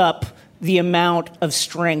inch up the amount of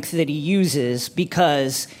strength that he uses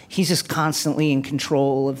because he's just constantly in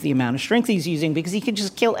control of the amount of strength he's using because he can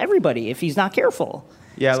just kill everybody if he's not careful.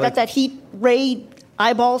 Yeah, he's got that heat ray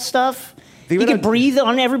eyeball stuff. He can breathe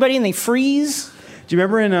on everybody and they freeze. Do you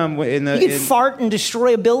remember he can fart and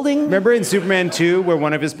destroy a building? Remember in Superman 2 where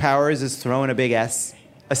one of his powers is throwing a big S?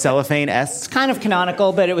 A cellophane S? It's kind of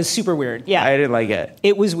canonical, but it was super weird. Yeah. I didn't like it.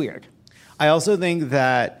 It was weird. I also think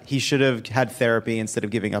that he should have had therapy instead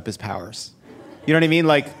of giving up his powers. You know what I mean?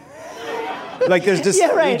 Like there's just,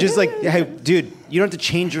 just like, hey, dude, you don't have to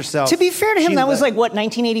change yourself. To be fair to him, that was like, what,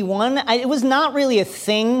 1981? It was not really a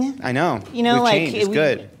thing. I know. You know, We've changed.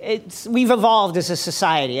 It's good. We've evolved as a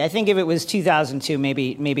society. I think if it was 2002,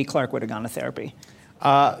 maybe Clark would have gone to therapy.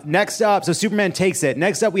 Next up, so Superman takes it.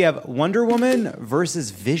 Next up, we have Wonder Woman versus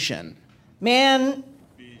Vision. Man,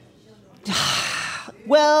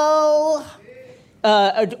 well,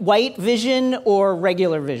 white Vision or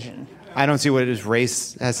regular Vision? I don't see what his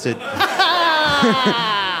race has to.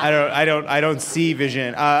 I don't see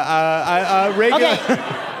Vision. Regular.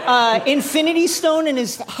 Okay. Infinity Stone in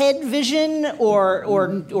his head Vision or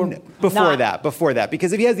before not? that,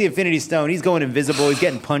 because if he has the Infinity Stone, he's going invisible. He's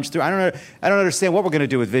getting punched through. I don't understand what we're going to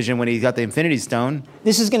do with Vision when he's got the Infinity Stone.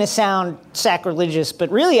 This is going to sound sacrilegious, but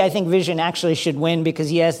really, I think Vision actually should win because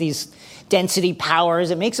he has these density powers.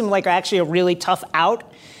 It makes him like actually a really tough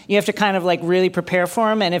out. You have to kind of like really prepare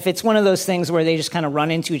for him, and if it's one of those things where they just kind of run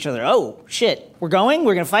into each other, oh shit, we're going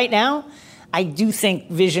to fight now. I do think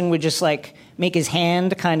Vision would just like make his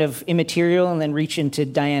hand kind of immaterial and then reach into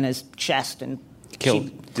Diana's chest and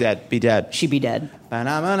be dead. She'd be dead.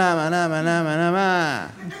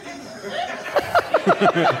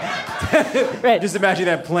 Right. Just imagine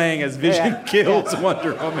that playing as Vision kills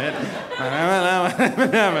Wonder Woman.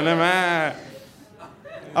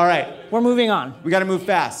 All right. We're moving on. We got to move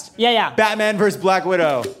fast. Yeah. Batman versus Black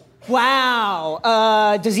Widow.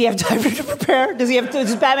 Wow. Does he have time to prepare?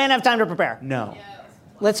 Does Batman have time to prepare? No.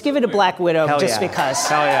 Let's give it to Black Widow because.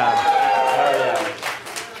 Hell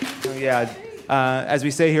yeah. As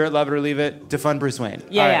we say here at Love It or Leave It, defund Bruce Wayne.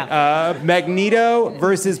 Magneto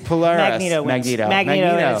versus Polaris. Magneto wins.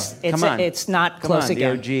 Magneto. Come on. It's not close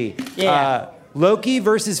again. The OG. Loki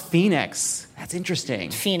versus Phoenix. That's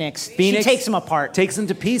interesting. Phoenix. She takes him apart. Takes him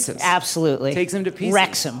to pieces. Absolutely. Takes him to pieces.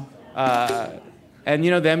 Wrecks him. And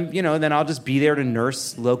then I'll just be there to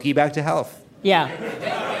nurse Loki back to health. Yeah.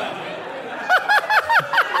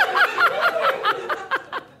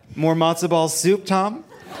 More matzo ball soup, Tom?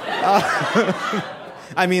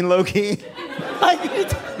 I mean, Loki.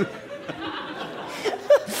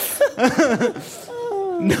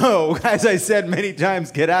 No, as I said many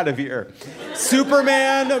times, get out of here.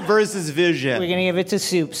 Superman versus Vision. We're going to give it to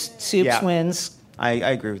Soups. Soups wins. I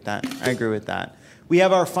agree with that. We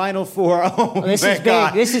have our final four. Oh, this is big.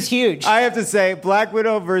 God. This is huge. I have to say, Black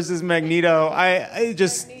Widow versus Magneto. I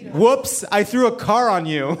threw a car on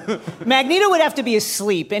you. Magneto would have to be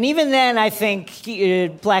asleep, and even then, I think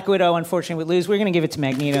Black Widow, unfortunately, would lose. We're going to give it to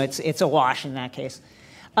Magneto. It's a wash in that case.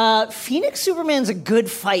 Phoenix Superman's a good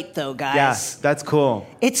fight, though, guys. Yeah, that's cool.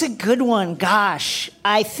 It's a good one. Gosh,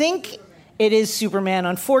 I think it is Superman.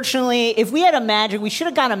 Unfortunately, if we had we should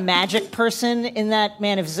have got a magic person in that.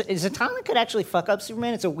 Man, if Zatanna could actually fuck up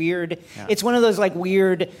Superman, it's it's one of those like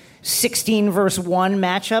weird 16 versus 1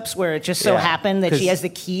 matchups where it just so happened that she has the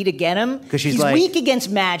key to get him. Because he's like, weak against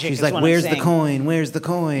magic. She's like, where's the coin? Where's the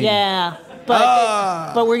coin? Yeah.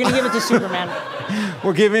 But we're going to give it to Superman.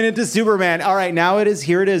 We're giving it to Superman. All right,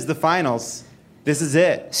 here it is, the finals. This is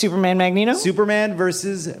it. Superman Magneto? Superman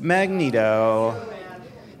versus Magneto.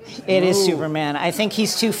 It is Superman. I think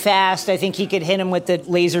he's too fast. I think he could hit him with the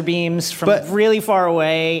laser beams from really far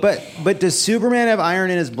away. But does Superman have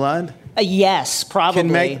iron in his blood? Yes,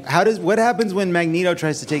 probably. What happens when Magneto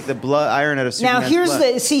tries to take the iron out of Superman's blood?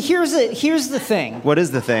 Now here's the thing. What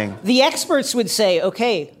is the thing? The experts would say,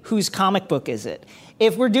 okay, whose comic book is it?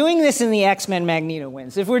 If we're doing this in the X-Men, Magneto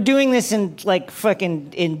wins. If we're doing this in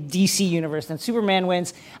in DC universe, then Superman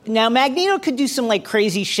wins. Now Magneto could do some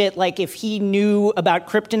crazy shit, like if he knew about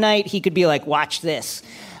kryptonite, he could be like, watch this.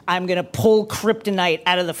 I'm going to pull kryptonite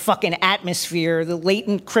out of the fucking atmosphere, the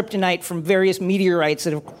latent kryptonite from various meteorites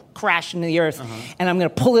that have crashed into the earth, and I'm going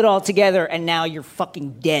to pull it all together, and now you're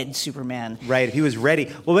fucking dead, Superman. Right, if he was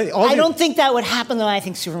ready. Well, I don't think that would happen, though. I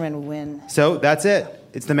think Superman would win. So that's it.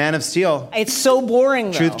 It's the Man of Steel. It's so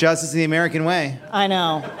boring, though. Truth, justice, and the American way. I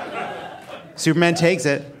know. Superman takes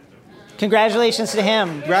it. Congratulations to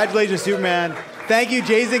him. Congratulations, Superman. Thank you,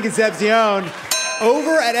 Jason Concepcion.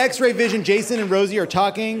 Over at X-Ray Vision, Jason and Rosie are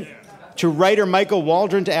talking to writer Michael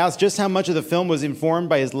Waldron to ask just how much of the film was informed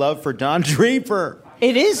by his love for Don Draper.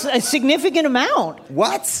 It is a significant amount.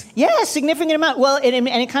 What? Yeah, a significant amount. Well, and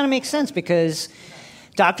it kind of makes sense because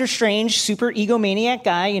Doctor Strange, super egomaniac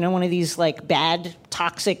guy, you know, one of these like bad,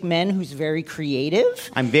 toxic men who's very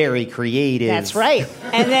creative. I'm very creative. That's right.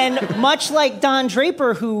 And then much like Don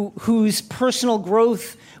Draper, whose personal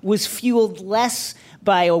growth was fueled less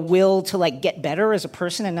by a will to like get better as a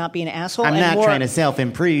person and not be an asshole. I'm and not more, trying to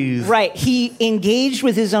self-improve. Right. He engaged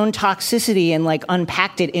with his own toxicity and like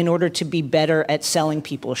unpacked it in order to be better at selling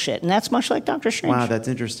people shit. And that's much like Doctor Strange. Wow, that's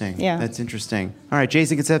interesting. Yeah. That's interesting. All right,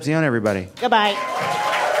 Jason Concepcion, everybody. Goodbye.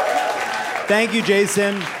 Thank you,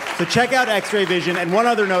 Jason. So check out X-Ray Vision. And one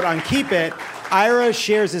other note on Keep It. Ira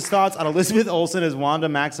shares his thoughts on Elizabeth Olsen as Wanda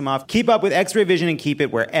Maximoff. Keep up with X-Ray Vision and Keep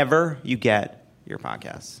It wherever you get your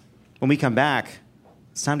podcasts. When we come back,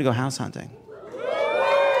 it's time to go house hunting.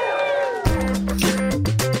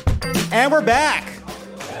 And we're back.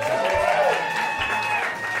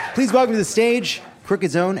 Please welcome to the stage,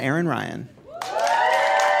 Crooked's own Erin Ryan.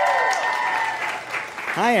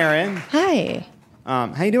 Hi, Erin. Hi.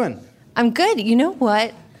 How you doing? I'm good. You know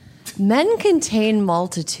what? Men contain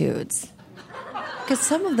multitudes. Because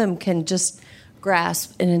some of them can just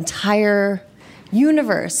grasp an entire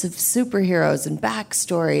universe of superheroes and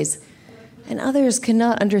backstories, and others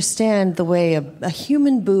cannot understand the way a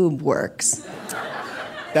human boob works.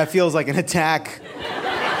 That feels like an attack.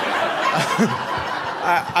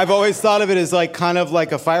 I've always thought of it as like kind of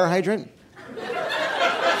like a fire hydrant.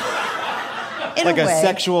 In Like a a way.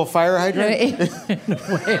 sexual fire hydrant? In a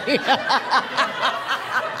way.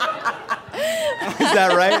 Is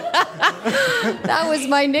that right? That was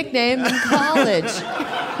my nickname in college.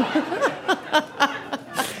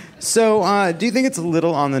 So, do you think it's a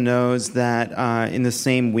little on the nose that in the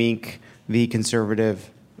same week, the conservative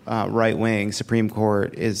right-wing Supreme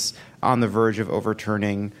Court is on the verge of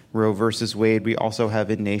overturning Roe versus Wade? We also have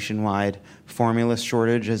a nationwide formula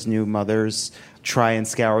shortage as new mothers try and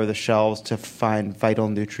scour the shelves to find vital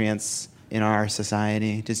nutrients in our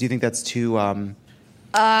society. Do you think that's too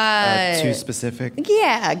specific?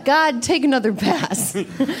 Yeah, God, take another pass.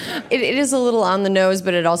 it is a little on the nose,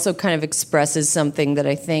 but it also kind of expresses something that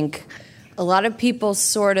I think a lot of people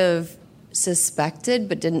sort of suspected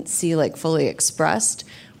but didn't see like fully expressed,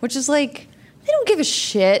 which is like they don't give a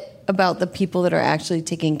shit about the people that are actually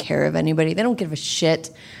taking care of anybody. They don't give a shit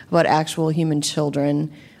about actual human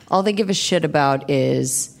children. All they give a shit about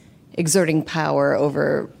is exerting power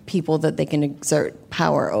over people that they can exert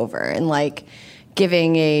power over, and like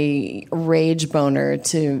giving a rage boner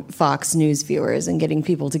to Fox News viewers and getting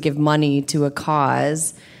people to give money to a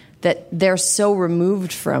cause that they're so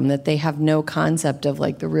removed from that they have no concept of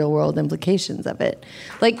like the real world implications of it.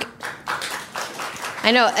 Like,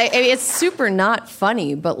 I know it's super not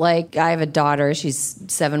funny, but like I have a daughter, she's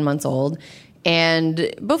 7 months old,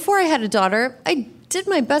 and before I had a daughter, I did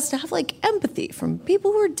my best to have like empathy from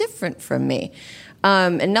people who are different from me.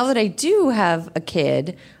 And now that I do have a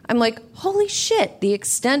kid, I'm like, holy shit, the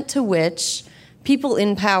extent to which people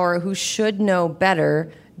in power who should know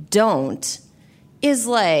better don't is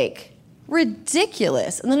like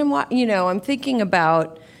ridiculous. And then I'm thinking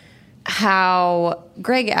about how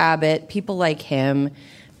Greg Abbott, people like him,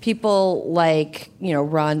 people like,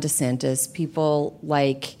 Ron DeSantis, people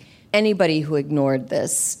like anybody who ignored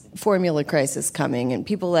this formula crisis coming, and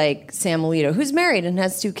people like Sam Alito, who's married and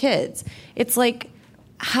has 2 kids. It's like,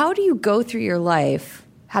 how do you go through your life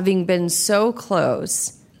having been so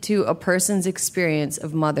close to a person's experience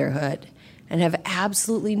of motherhood and have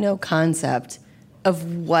absolutely no concept of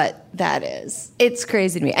what that is? It's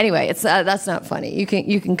crazy to me. Anyway, it's that's not funny. You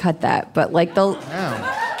can cut that, but like the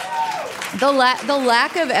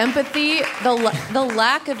lack of empathy, the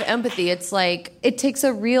lack of empathy. It's like it takes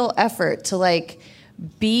a real effort to like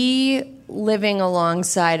be living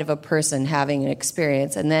alongside of a person having an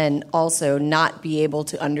experience, and then also not be able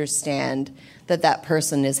to understand that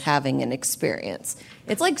person is having an experience.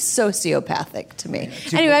 It's like sociopathic to me.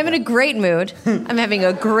 Anyway, I'm in a great mood. I'm having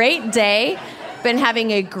a great day. Been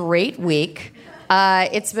having a great week.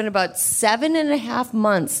 It's been about 7.5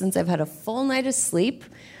 months since I've had a full night of sleep.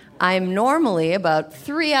 I'm normally about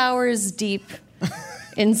 3 hours deep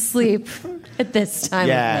in sleep at this time.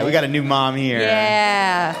 Yeah, of night. we got a new mom here.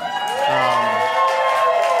 Yeah.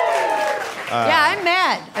 Yeah, I'm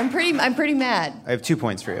mad. I'm pretty mad. I have 2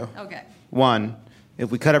 points for you. Okay. One,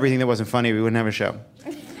 if we cut everything that wasn't funny, we wouldn't have a show.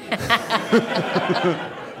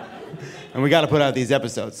 And we got to put out these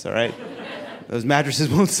episodes, all right? Those mattresses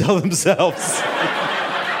won't sell themselves.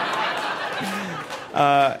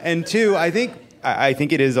 And two, I think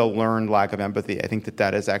it is a learned lack of empathy. I think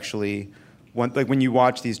that is actually one. Like when you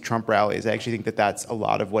watch these Trump rallies, I actually think that that's a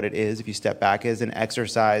lot of what it is. If you step back, is an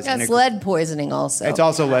exercise. That's lead poisoning, also. It's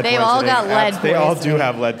also lead They've poisoning. all got lead poisoning. They all do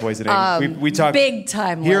have lead poisoning. We talk big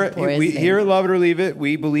time lead poisoning. Here at Love It or Leave It,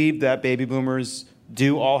 we believe that baby boomers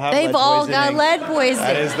do all have lead They've poisoning. all got lead poisoning.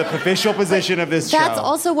 That is the official position of this show. That's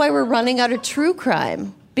also why we're running out of true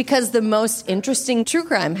crime. Because the most interesting true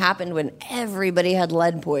crime happened when everybody had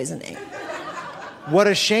lead poisoning. What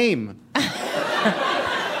a shame.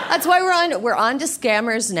 That's why we're on to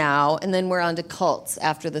scammers now, and then we're on to cults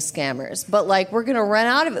after the scammers. But we're gonna run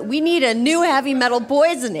out of it. We need a new heavy metal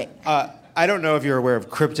poisoning. I don't know if you're aware of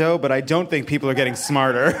crypto, but I don't think people are getting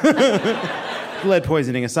smarter. Lead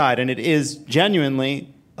poisoning aside, and it is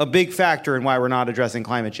genuinely a big factor in why we're not addressing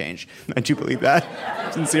climate change. I do believe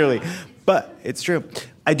that, sincerely. But it's true.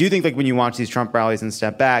 I do think when you watch these Trump rallies and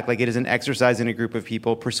step back, it is an exercise in a group of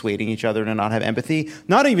people persuading each other to not have empathy.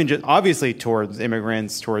 Not even just, obviously, towards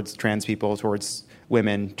immigrants, towards trans people, towards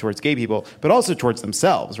women, towards gay people, but also towards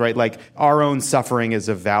themselves, right? Our own suffering is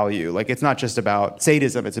of value. It's not just about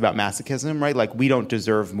sadism, it's about masochism, right? We don't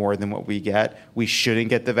deserve more than what we get. We shouldn't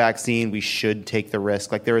get the vaccine. We should take the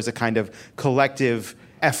risk. There is a kind of collective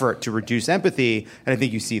effort to reduce empathy, and I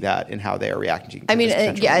think you see that in how they are reacting to this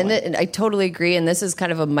potential ruling. And I totally agree, and this is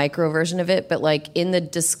kind of a micro version of it, but in the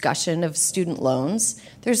discussion of student loans,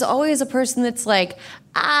 there's always a person that's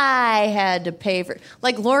I had to pay for,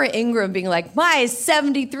 Laura Ingraham being my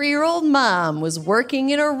 73-year-old mom was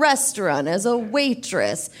working in a restaurant as a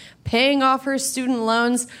waitress, paying off her student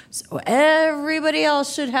loans, so everybody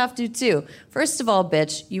else should have to too. First of all,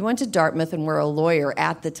 bitch, you went to Dartmouth and were a lawyer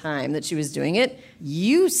at the time that she was doing it.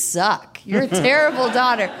 You suck. You're a terrible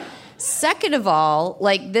daughter. Second of all,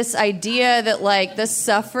 this idea that the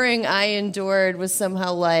suffering I endured was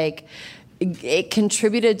somehow it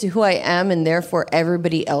contributed to who I am and therefore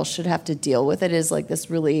everybody else should have to deal with it is this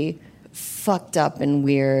really fucked up and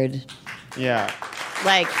weird. Yeah.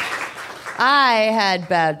 I had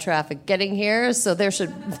bad traffic getting here, so they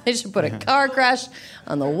should put a car crash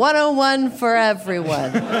on the 101 for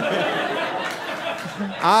everyone.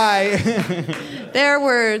 There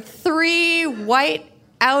were 3 white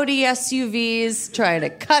Audi SUVs trying to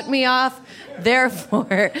cut me off.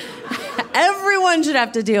 Therefore, everyone should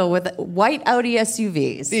have to deal with white Audi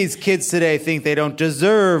SUVs. These kids today think they don't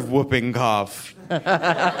deserve whooping cough. And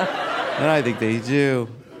I think they do.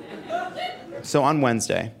 So on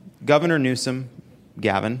Wednesday, Governor Newsom,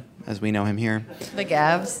 Gavin, as we know him here. The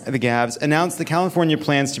Gavs, announced that California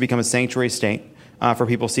plans to become a sanctuary state for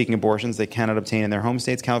people seeking abortions they cannot obtain in their home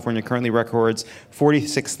states. California currently records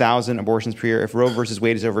 46,000 abortions per year. If Roe versus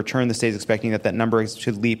Wade is overturned, the state is expecting that number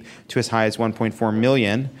should leap to as high as 1.4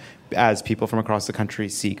 million as people from across the country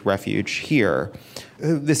seek refuge here.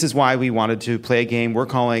 This is why we wanted to play a game we're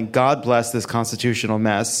calling God Bless This Constitutional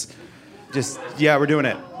Mess. We're doing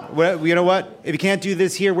it. You know what? If you can't do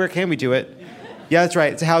this here, where can we do it? Yeah, that's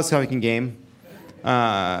right. It's a house-hunting game.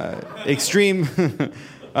 Extreme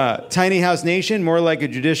tiny house nation, more like a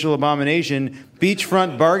judicial abomination.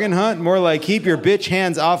 Beachfront bargain hunt, more like keep your bitch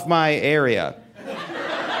hands off my area.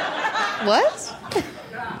 What?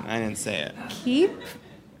 I didn't say it. Keep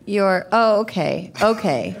your... Oh, okay.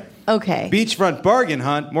 Beachfront bargain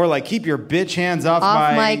hunt, more like keep your bitch hands off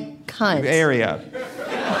my cunt area.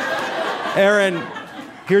 Aaron,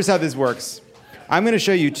 here's how this works. I'm going to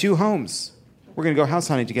show you 2 homes. We're going to go house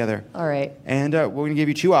hunting together. All right. And we're going to give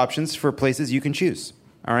you 2 options for places you can choose.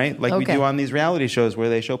 All right? We do on these reality shows where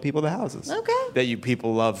they show people the houses. Okay. That you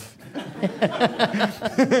people love.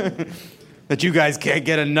 That you guys can't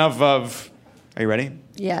get enough of. Are you ready?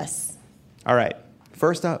 Yes. All right.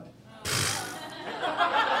 First up.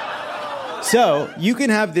 So, you can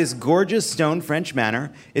have this gorgeous stone French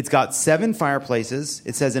manor. It's got 7 fireplaces.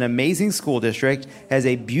 It says an amazing school district. Has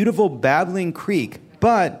a beautiful babbling creek.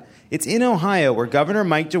 But it's in Ohio, where Governor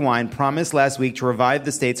Mike DeWine promised last week to revive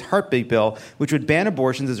the state's heartbeat bill, which would ban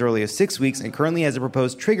abortions as early as 6 weeks and currently has a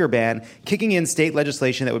proposed trigger ban, kicking in state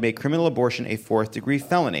legislation that would make criminal abortion a 4th-degree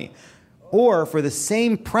felony. Or, for the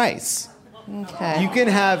same price, you can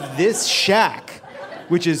have this shack,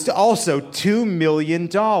 which is also $2 million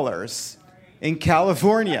in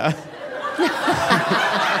California.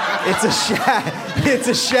 It's a shack. It's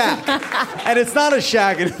a shack. And it's not a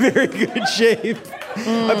shack in very good shape.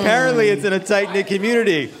 Apparently, it's in a tight-knit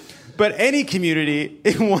community. But any community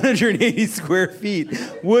in 180 square feet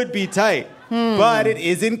would be tight. But it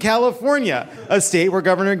is in California, a state where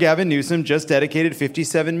Governor Gavin Newsom just dedicated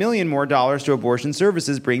 $57 million more to abortion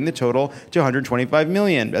services, bringing the total to $125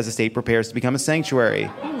 million as the state prepares to become a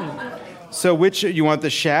sanctuary. So which, you want the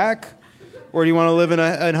shack? Or do you want to live in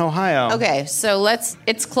Ohio? Okay, so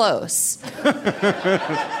it's close.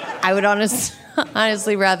 I would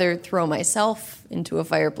honestly rather throw myself into a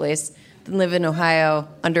fireplace than live in Ohio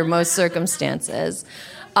under most circumstances.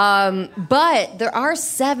 But there are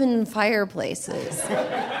 7 fireplaces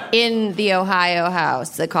in the Ohio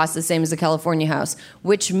house that cost the same as the California house,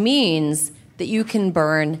 which means that you can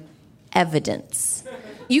burn evidence.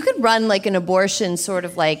 You could run like an abortion sort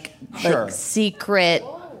of like secret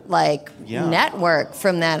network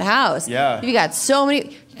from that house. Yeah. You got so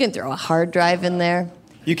many. You can throw a hard drive in there.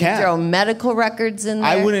 You can. Throw medical records in there.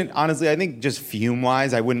 I wouldn't, honestly, I think just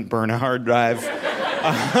fume-wise, I wouldn't burn a hard drive.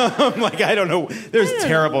 I don't know. There's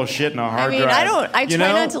terrible shit in a hard drive. I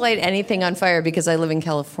try not to light anything on fire because I live in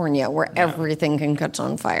California where everything can catch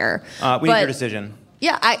on fire. We need your decision.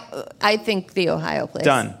 Yeah, I think the Ohio place.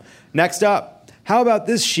 Done. Next up, how about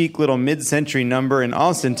this chic little mid-century number in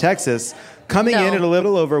Austin, Texas? Coming in at a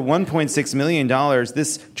little over $1.6 million,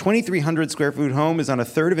 this 2,300 square foot home is on a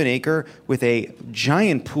third of an acre with a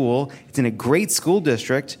giant pool. It's in a great school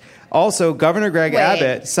district. Also, Governor Greg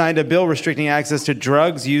Abbott signed a bill restricting access to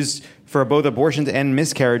drugs used for both abortions and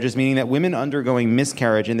miscarriages, meaning that women undergoing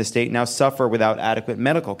miscarriage in the state now suffer without adequate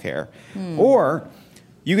medical care. Or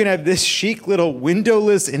you can have this chic little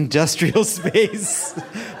windowless industrial space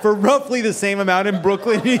for roughly the same amount in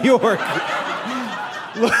Brooklyn, New York.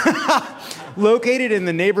 Located in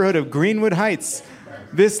the neighborhood of Greenwood Heights.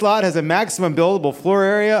 This lot has a maximum buildable floor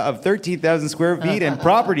area of 13,000 square feet and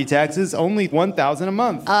property taxes only $1,000 a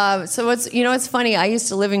month. So it's funny. I used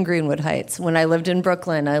to live in Greenwood Heights. When I lived in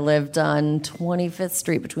Brooklyn, I lived on 25th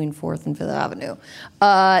Street between 4th and 5th Avenue.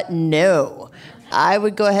 No. I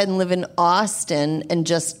would go ahead and live in Austin and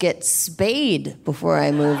just get spayed before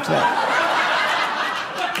I moved there.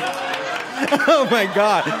 Oh my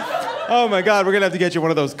God. Oh my God, we're gonna have to get you one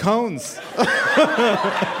of those cones.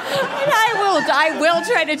 I will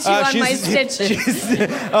try to chew on my stitches.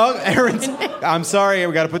 Erin's, I'm sorry,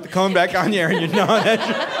 we gotta put the cone back on you, Erin. You're gnawing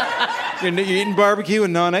at you're eating barbecue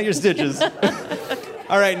and gnawing at your stitches.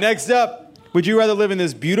 All right, next up. Would you rather live in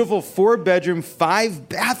this beautiful 4-bedroom,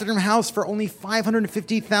 5-bathroom house for only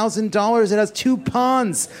 $550,000? It has 2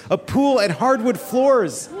 ponds, a pool, and hardwood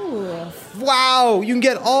floors. Ooh. Wow, you can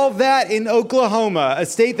get all that in Oklahoma, a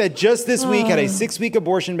state that just this week had a 6-week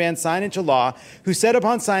abortion ban signed into law, who said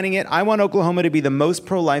upon signing it, I want Oklahoma to be the most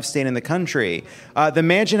pro-life state in the country. The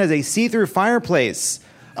mansion has a see-through fireplace.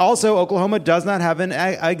 Also, Oklahoma does not have an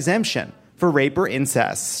exemption for rape or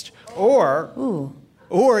incest. Or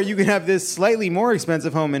you can have this slightly more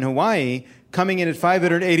expensive home in Hawaii coming in at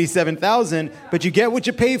 $587,000, but you get what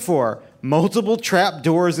you pay for. Multiple trap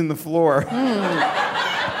doors in the floor.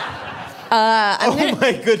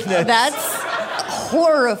 My goodness. That's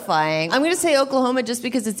horrifying. I'm going to say Oklahoma just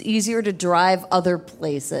because it's easier to drive other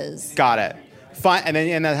places. Got it.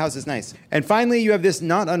 And that house is nice. And finally, you have this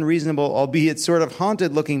not unreasonable, albeit sort of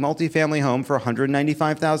haunted-looking multifamily home for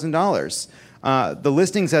 $195,000. The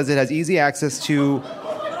listing says it has easy access to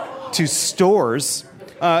stores.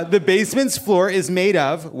 The basement's floor is made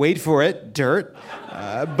of, wait for it, dirt.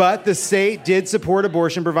 But the state did support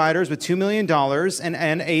abortion providers with $2 million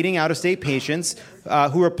and aiding out-of-state patients,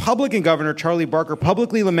 who Republican Governor Charlie Barker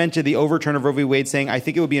publicly lamented the overturn of Roe v. Wade, saying, I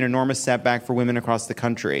think it would be an enormous setback for women across the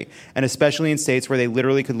country, and especially in states where they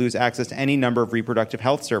literally could lose access to any number of reproductive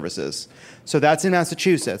health services. So that's in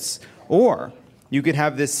Massachusetts. Or you could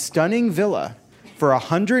have this stunning villa for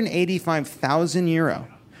 €185,000,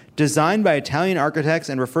 designed by Italian architects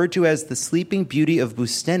and referred to as the Sleeping Beauty of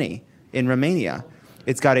Busteni in Romania.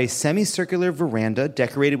 It's got a semicircular veranda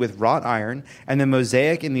decorated with wrought iron, and the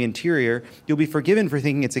mosaic in the interior, you'll be forgiven for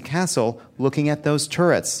thinking it's a castle looking at those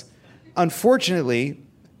turrets. Unfortunately,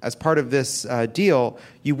 as part of this deal,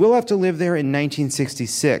 you will have to live there in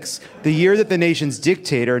 1966, the year that the nation's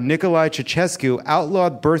dictator, Nicolae Ceausescu,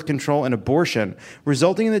 outlawed birth control and abortion,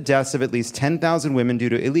 resulting in the deaths of at least 10,000 women due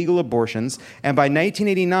to illegal abortions, and by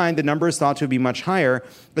 1989, the number is thought to be much higher,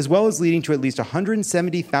 as well as leading to at least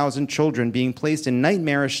 170,000 children being placed in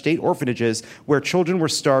nightmarish state orphanages where children were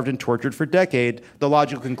starved and tortured for decades, the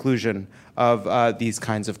logical conclusion of these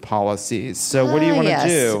kinds of policies. So what do you want to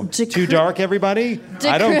yes. do? Too dark, everybody?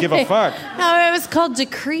 I don't give a fuck. No, it was called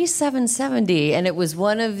Decree 770, and it was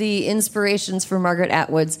one of the inspirations for Margaret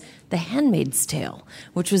Atwood's The Handmaid's Tale,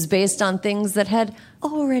 which was based on things that had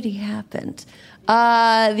already happened.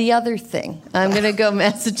 The other thing, I'm going to go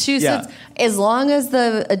Massachusetts. Yeah. As long as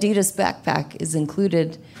the Adidas backpack is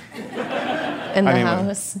included in the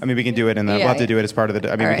house. I mean, we can do it in the. We'll have to do it as part of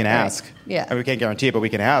the. I mean, we can ask. Yeah. I mean, we can't guarantee it, but we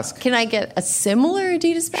can ask. Can I get a similar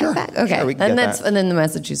Adidas backpack? Okay. Sure, we can get that. And then the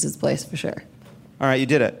Massachusetts place for sure. All right, you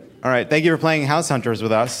did it. All right, thank you for playing House Hunters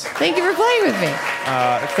with us. Thank you for playing with me.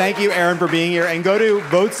 Thank you, Aaron, for being here. And go to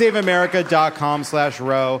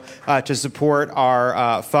votesaveamerica.com/row to support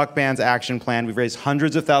our Fuck Bans action plan. We've raised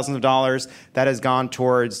hundreds of thousands of dollars that has gone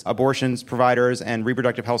towards abortions providers and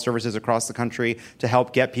reproductive health services across the country to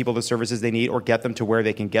help get people the services they need or get them to where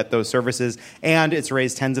they can get those services. And it's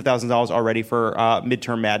raised tens of thousands of dollars already for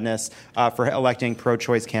midterm madness for electing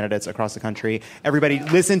pro-choice candidates across the country. Everybody,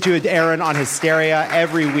 listen to Aaron on Hysteria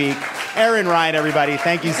every week. Aaron Ryan, everybody,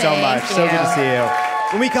 thank you so much. So good to see you.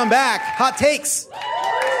 When we come back, hot takes.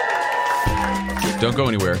 Don't go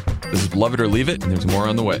anywhere. This is Love It or Leave It, and there's more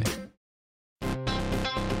on the way.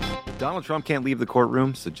 Donald Trump can't leave the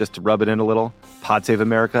courtroom, so just to rub it in a little, Pod Save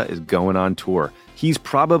America is going on tour. He's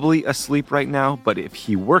probably asleep right now, but if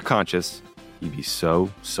he were conscious, he'd be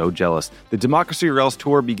so jealous. The Democracy or Else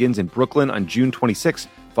tour begins in Brooklyn on June 26th,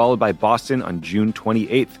 followed by Boston on June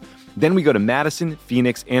 28th. Then we go to Madison,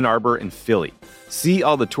 Phoenix, Ann Arbor, and Philly. See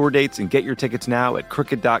all the tour dates and get your tickets now at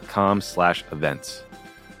crooked.com/events.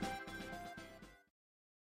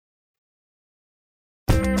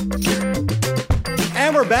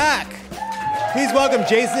 And we're back. Please welcome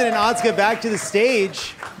Jason and Atsuko back to the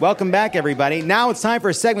stage. Welcome back, everybody. Now it's time for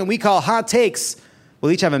a segment we call Hot Takes.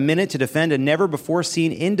 We'll each have a minute to defend a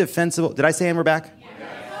never-before-seen indefensible... Did I say and we're back? Yeah.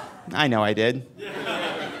 I know I did.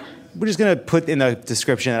 We're just going to put in the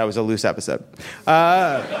description that it was a loose episode.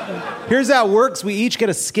 Here's how it works. We each get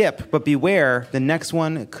a skip, but beware, the next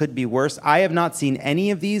one could be worse. I have not seen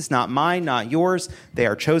any of these, not mine, not yours. They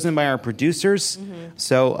are chosen by our producers.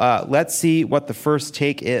 So let's see what the first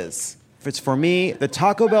take is. If it's for me, the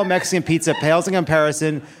Taco Bell Mexican pizza pales in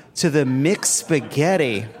comparison to the mixed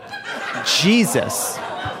spaghetti. Jesus.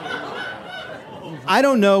 I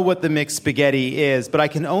don't know what the mixed spaghetti is, but I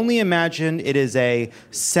can only imagine it is a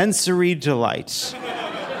sensory delight.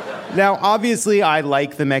 Now, obviously, I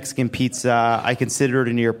like the Mexican pizza. I consider it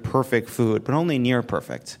a near perfect food, but only near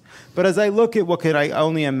perfect. But as I look at what could I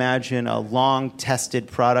only imagine a long-tested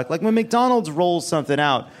product, like when McDonald's rolls something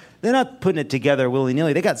out, they're not putting it together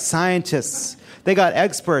willy-nilly. They got scientists. They got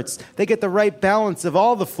experts. They get the right balance of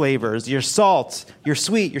all the flavors, your salt, your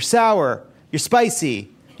sweet, your sour, your spicy,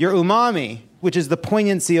 your umami, which is the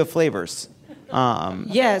poignancy of flavors.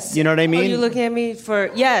 Yes. You know what I mean? Are you looking at me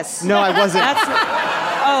for... Yes. No, I wasn't.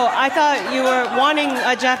 Oh, I thought you were wanting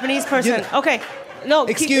a Japanese person. Okay. No,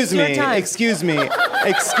 Excuse me.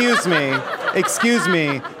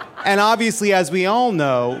 And obviously, as we all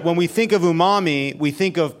know, when we think of umami, we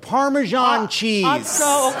think of Parmesan cheese.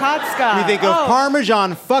 Atsuko Okatsuka. We think of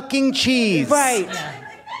Parmesan fucking cheese. Right.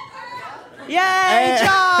 Yay,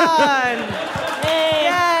 John!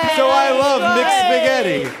 Yay! So I love mixed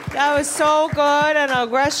spaghetti. That was so good, and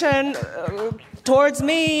aggression towards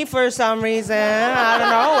me for some reason, out of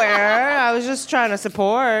nowhere. I was just trying to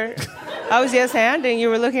support. I was yes-handing. You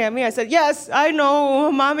were looking at me. I said, yes, I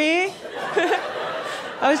know, mommy.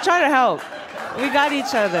 I was trying to help. We got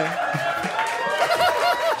each other.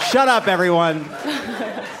 Shut up, everyone.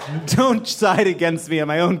 Don't side against me on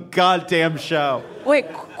my own goddamn show.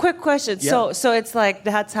 Wait, quick question. Yeah. So it's like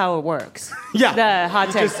that's how it works. Yeah. The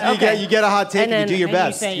hot take. You get a hot take and you do your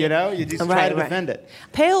best. say You know, you just try to defend it.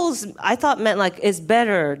 Pales, I thought meant like is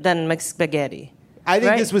better than mixed spaghetti. I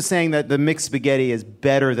think right? this was saying that the mixed spaghetti is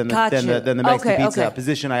better than the Mexican pizza. A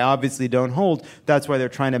position I obviously don't hold. That's why they're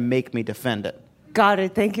trying to make me defend it. Got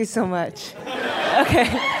it. Thank you so much.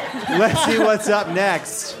 Okay. Let's see what's up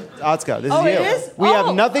next. Atsuko, this is you. It is? We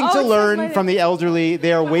have nothing to it's learn my- from the elderly.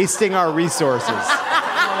 They are wasting our resources.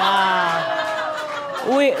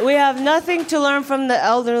 We have nothing to learn from the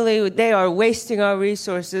elderly. They are wasting our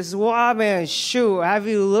resources. Wow, man, shoot. Have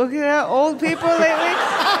you looked at old people lately?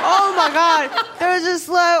 Oh, my God. They're just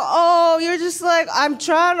like, you're just like, I'm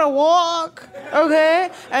trying to walk, okay?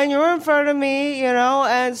 And you're in front of me, you know?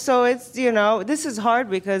 And so it's, this is hard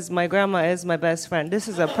because my grandma is my best friend. This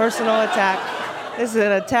is a personal attack. This is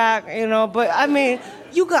an attack, but I mean,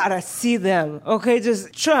 you gotta see them, okay?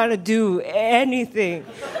 Just trying to do anything.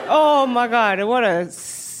 Oh my God, what a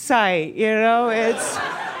sight, It's,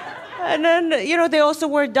 And then, they also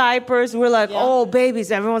wear diapers. We're like, oh,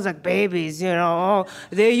 babies. Everyone's like, babies, Oh,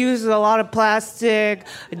 they use a lot of plastic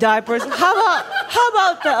diapers. How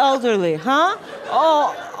about the elderly, huh?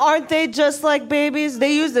 Oh, aren't they just like babies?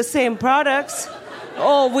 They use the same products.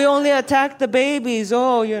 Oh, we only attack the babies.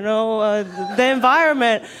 Oh, the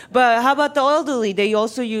environment. But how about the elderly? They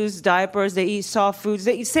also use diapers. They eat soft foods.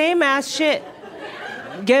 They eat same ass shit.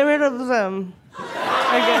 Get rid of them.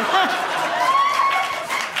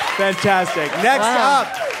 Fantastic. Next up.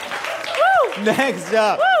 Woo! Next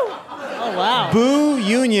up. Woo! Oh, wow. Boo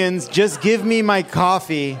unions, just give me my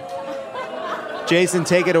coffee. Jason,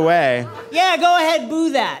 take it away. Yeah, go ahead,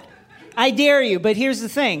 boo that. I dare you, but here's the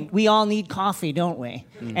thing. We all need coffee, don't we?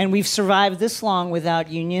 And we've survived this long without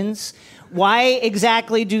unions. Why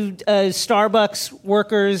exactly do Starbucks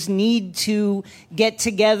workers need to get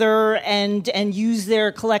together and use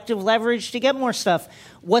their collective leverage to get more stuff?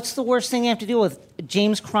 What's the worst thing they have to deal with?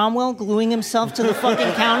 James Cromwell gluing himself to the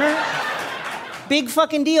fucking counter? Big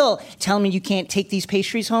fucking deal. Tell me you can't take these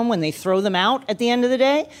pastries home when they throw them out at the end of the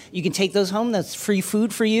day? You can take those home. That's free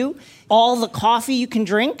food for you. All the coffee you can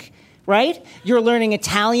drink. Right? You're learning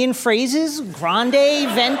Italian phrases, grande,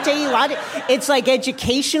 venti, latte. It's like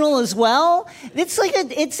educational as well. It's like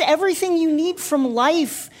it's everything you need from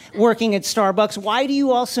life working at Starbucks. Why do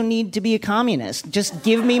you also need to be a communist? Just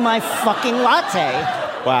give me my fucking latte.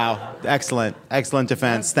 Wow. Excellent. Excellent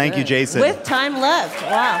defense. Thank you, Jason. With time left.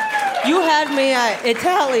 Wow. You had me at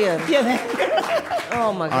Italian.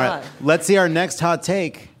 Oh, my God. All right. Let's see our next hot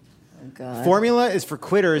take. Oh, God. Formula is for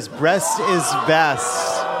quitters. Breast is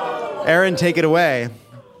best. Aaron, take it away.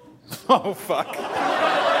 Oh, fuck.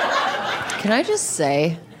 Can I just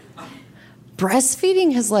say,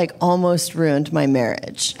 breastfeeding has almost ruined my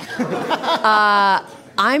marriage.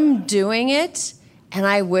 I'm doing it, and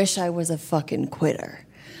I wish I was a fucking quitter.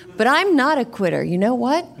 But I'm not a quitter. You know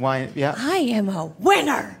what? Why? Yeah. I am a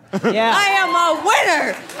winner. Yeah. I am a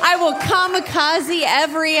winner. I will kamikaze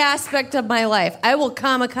every aspect of my life. I will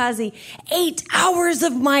kamikaze 8 hours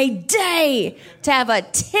of my day to have a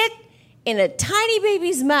tit in a tiny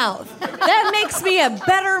baby's mouth. That makes me a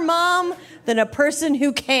better mom than a person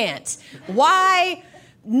who can't. Why?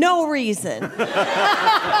 No reason.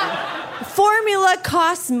 Formula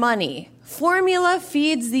costs money. Formula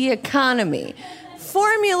feeds the economy.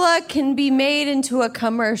 Formula can be made into a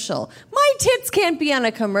commercial. My tits can't be on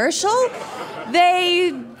a commercial.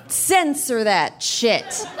 They censor that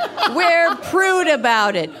shit. We're prude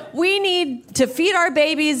about it. We need to feed our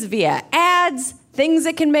babies via ads, things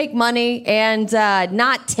that can make money, and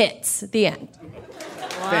not tits. The end.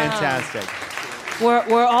 Wow. Fantastic.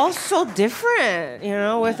 We're all so different,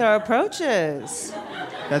 with our approaches.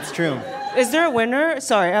 That's true. Is there a winner?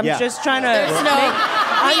 Sorry, I'm just trying to.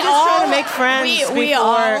 I'm just trying to make friends. We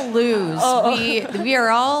all lose. We are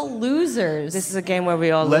all losers. This is a game where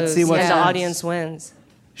we all Let's lose. see what and the happens. audience wins.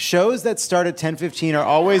 Shows that start at 10:15 are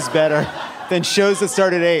always better than shows that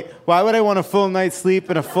start at 8. Why would I want a full night's sleep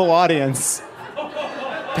and a full audience?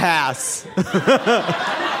 Pass.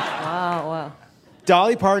 Wow.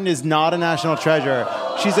 Dolly Parton is not a national treasure.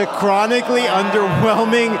 She's a chronically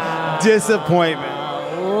underwhelming disappointment.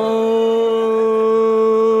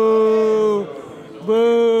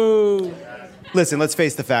 Boo. Listen, let's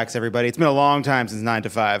face the facts, everybody. It's been a long time since 9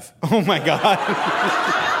 to 5. Oh, my God.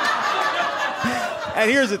 And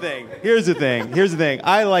here's the thing.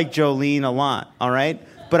 I like Jolene a lot, all right?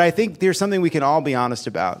 But I think there's something we can all be honest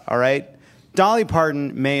about, all right? Dolly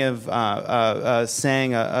Parton may have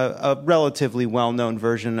sang a relatively well-known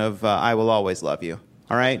version of I Will Always Love You,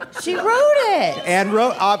 all right? She wrote it. And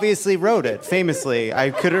obviously wrote it, famously.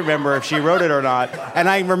 I couldn't remember if she wrote it or not. And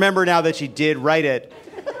I remember now that she did write it.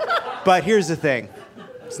 But here's the thing.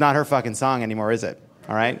 It's not her fucking song anymore, is it?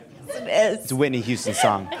 All right? It is. It's Whitney Houston's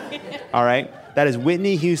song, all right? That is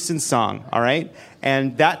Whitney Houston's song, all right?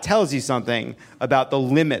 And that tells you something about the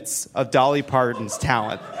limits of Dolly Parton's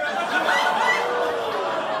talent.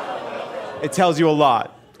 It tells you a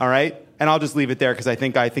lot, all right? And I'll just leave it there because I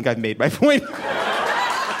think I've made my point.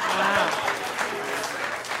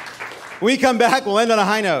 When we come back, we'll end on a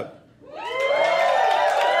high note.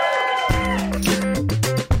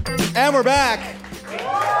 And we're back.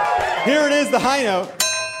 Here it is, the high note.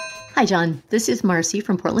 Hi, John. This is Marcy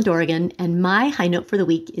from Portland, Oregon, and my high note for the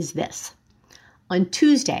week is this. On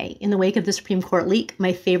Tuesday, in the wake of the Supreme Court leak,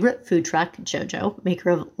 my favorite food truck, JoJo, maker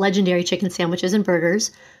of legendary chicken sandwiches and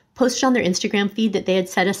burgers, posted on their Instagram feed that they had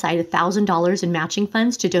set aside $1,000 in matching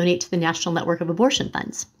funds to donate to the National Network of Abortion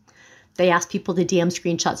Funds. They asked people to DM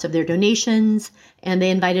screenshots of their donations, and they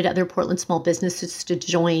invited other Portland small businesses to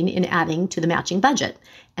join in adding to the matching budget.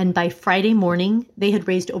 And by Friday morning, they had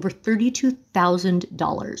raised over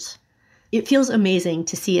 $32,000. It feels amazing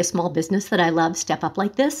to see a small business that I love step up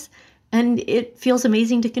like this, and it feels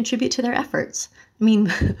amazing to contribute to their efforts. I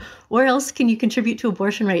mean, where else can you contribute to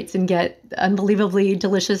abortion rights and get unbelievably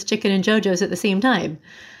delicious chicken and JoJo's at the same time?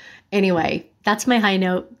 Anyway, that's my high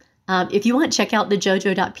note. If you want, check out the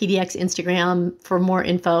jojo.pdx Instagram for more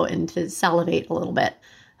info and to salivate a little bit.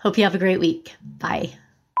 Hope you have a great week. Bye.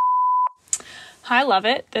 Hi, Love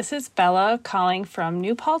It. This is Bella calling from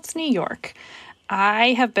New Paltz, New York.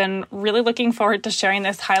 I have been really looking forward to sharing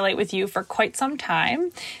this highlight with you for quite some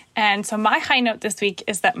time. And so my high note this week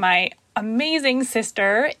is that my amazing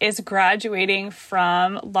sister is graduating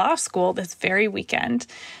from law school this very weekend.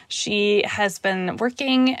 She has been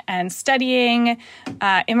working and studying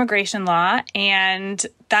immigration law, and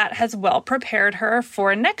that has well prepared her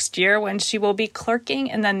for next year when she will be clerking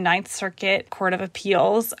in the Ninth Circuit Court of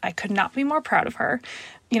Appeals. I could not be more proud of her.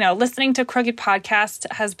 You know, listening to Crooked Podcast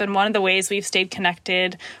has been one of the ways we've stayed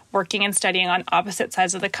connected, working and studying on opposite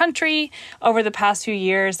sides of the country over the past few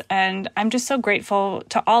years. And I'm just so grateful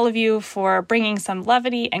to all of you for bringing some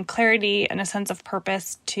levity and clarity and a sense of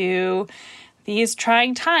purpose to these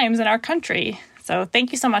trying times in our country. So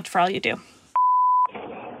thank you so much for all you do.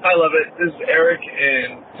 Hi, Love It. This is Eric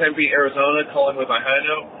in Tempe, Arizona, calling with my high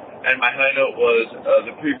note. And my high note was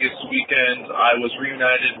the previous weekend I was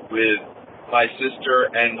reunited with my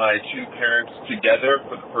sister and my two parents together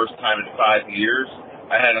for the first time in 5 years.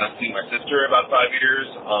 I had not seen my sister in about 5 years.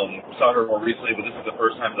 Saw her more recently, but this is the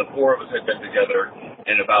first time the four of us had been together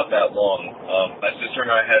in about that long. My sister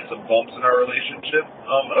and I had some bumps in our relationship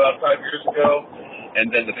about 5 years ago,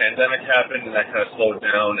 and then the pandemic happened, and that kind of slowed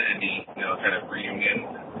down any kind of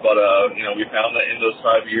reunion. But we found that in those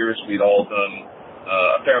 5 years we'd all done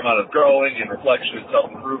a fair amount of growing and reflection and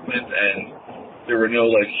self-improvement, and there were no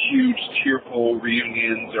huge tearful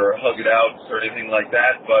reunions or hug it outs or anything like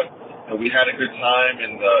that, but we had a good time,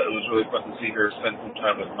 and it was really fun to see her spend some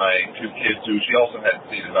time with my two kids, who she also hadn't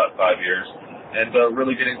seen in about 5 years, and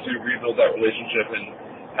really getting to rebuild that relationship and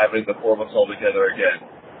having the four of us all together again.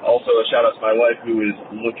 Also, a shout out to my wife, who is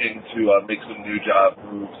looking to make some new job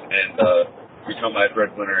moves and become my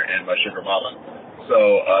breadwinner and my sugar mama.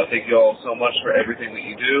 So thank you all so much for everything that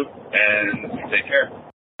you do, and take care.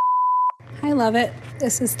 I love it.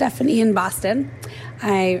 This is Stephanie in Boston.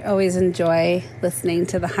 I always enjoy listening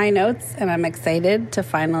to the high notes, and I'm excited to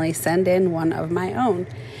finally send in one of my own.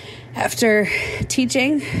 After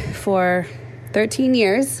teaching for 13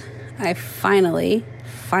 years, I finally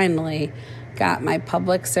got my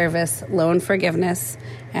public service loan forgiveness,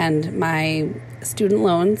 and my student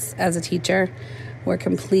loans as a teacher were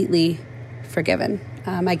completely forgiven.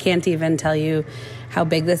 I can't even tell you how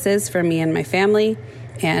big this is for me and my family,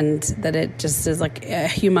 and that it just is like a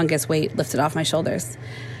humongous weight lifted off my shoulders.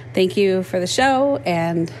 Thank you for the show,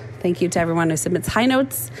 and thank you to everyone who submits high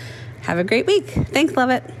notes. Have a great week. Thanks,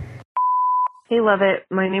 Love It. Hey, Love It.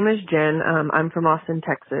 My name is Jen. I'm from Austin,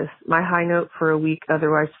 Texas. My high note for a week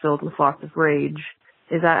otherwise filled with lots of rage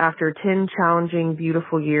is that after 10 challenging,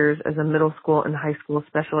 beautiful years as a middle school and high school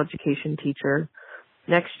special education teacher,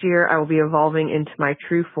 next year I will be evolving into my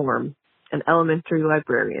true form, an elementary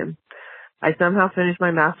librarian. I somehow finished my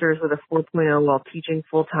master's with a 4.0 while teaching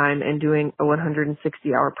full-time and doing a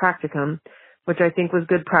 160-hour practicum, which I think was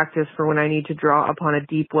good practice for when I need to draw upon a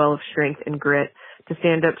deep well of strength and grit to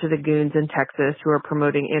stand up to the goons in Texas who are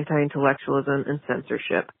promoting anti-intellectualism and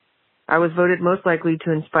censorship. I was voted most likely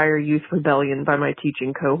to inspire youth rebellion by my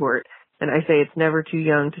teaching cohort, and I say it's never too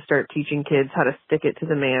young to start teaching kids how to stick it to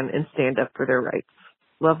the man and stand up for their rights.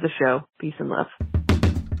 Love the show. Peace and love.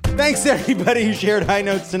 Thanks to everybody who shared high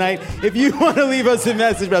notes tonight. If you want to leave us a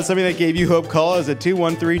message about something that gave you hope, call us at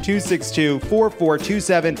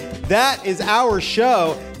 213-262-4427. That is our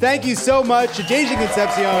show. Thank you so much to Deja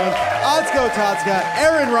Concepcion, Otsko Totska,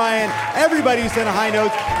 Aaron Ryan, everybody who sent a high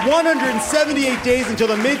note. 178 days until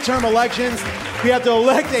the midterm elections. We have to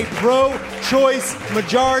elect a pro-choice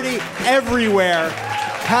majority everywhere.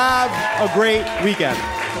 Have a great weekend.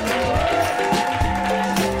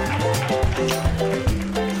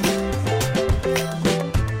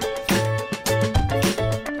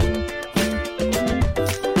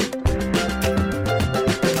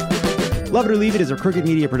 Love It or Leave It is a Crooked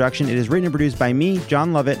Media production. It is written and produced by me,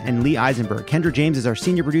 John Lovett, and Lee Eisenberg. Kendra James is our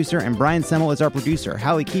senior producer, and Brian Semmel is our producer.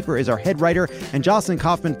 Hallie Keeper is our head writer, and Jocelyn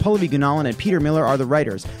Kaufman, Pallavi Gunalan, and Peter Miller are the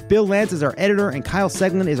writers. Bill Lance is our editor, and Kyle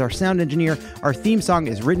Seglin is our sound engineer. Our theme song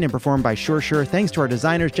is written and performed by Sure Sure. Thanks to our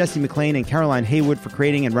designers, Jesse McLean and Caroline Haywood, for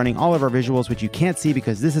creating and running all of our visuals, which you can't see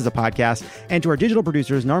because this is a podcast. And to our digital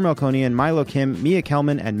producers, Norm Melkonian, Milo Kim, Mia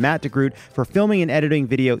Kelman, and Matt DeGroot for filming and editing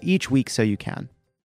video each week so you can.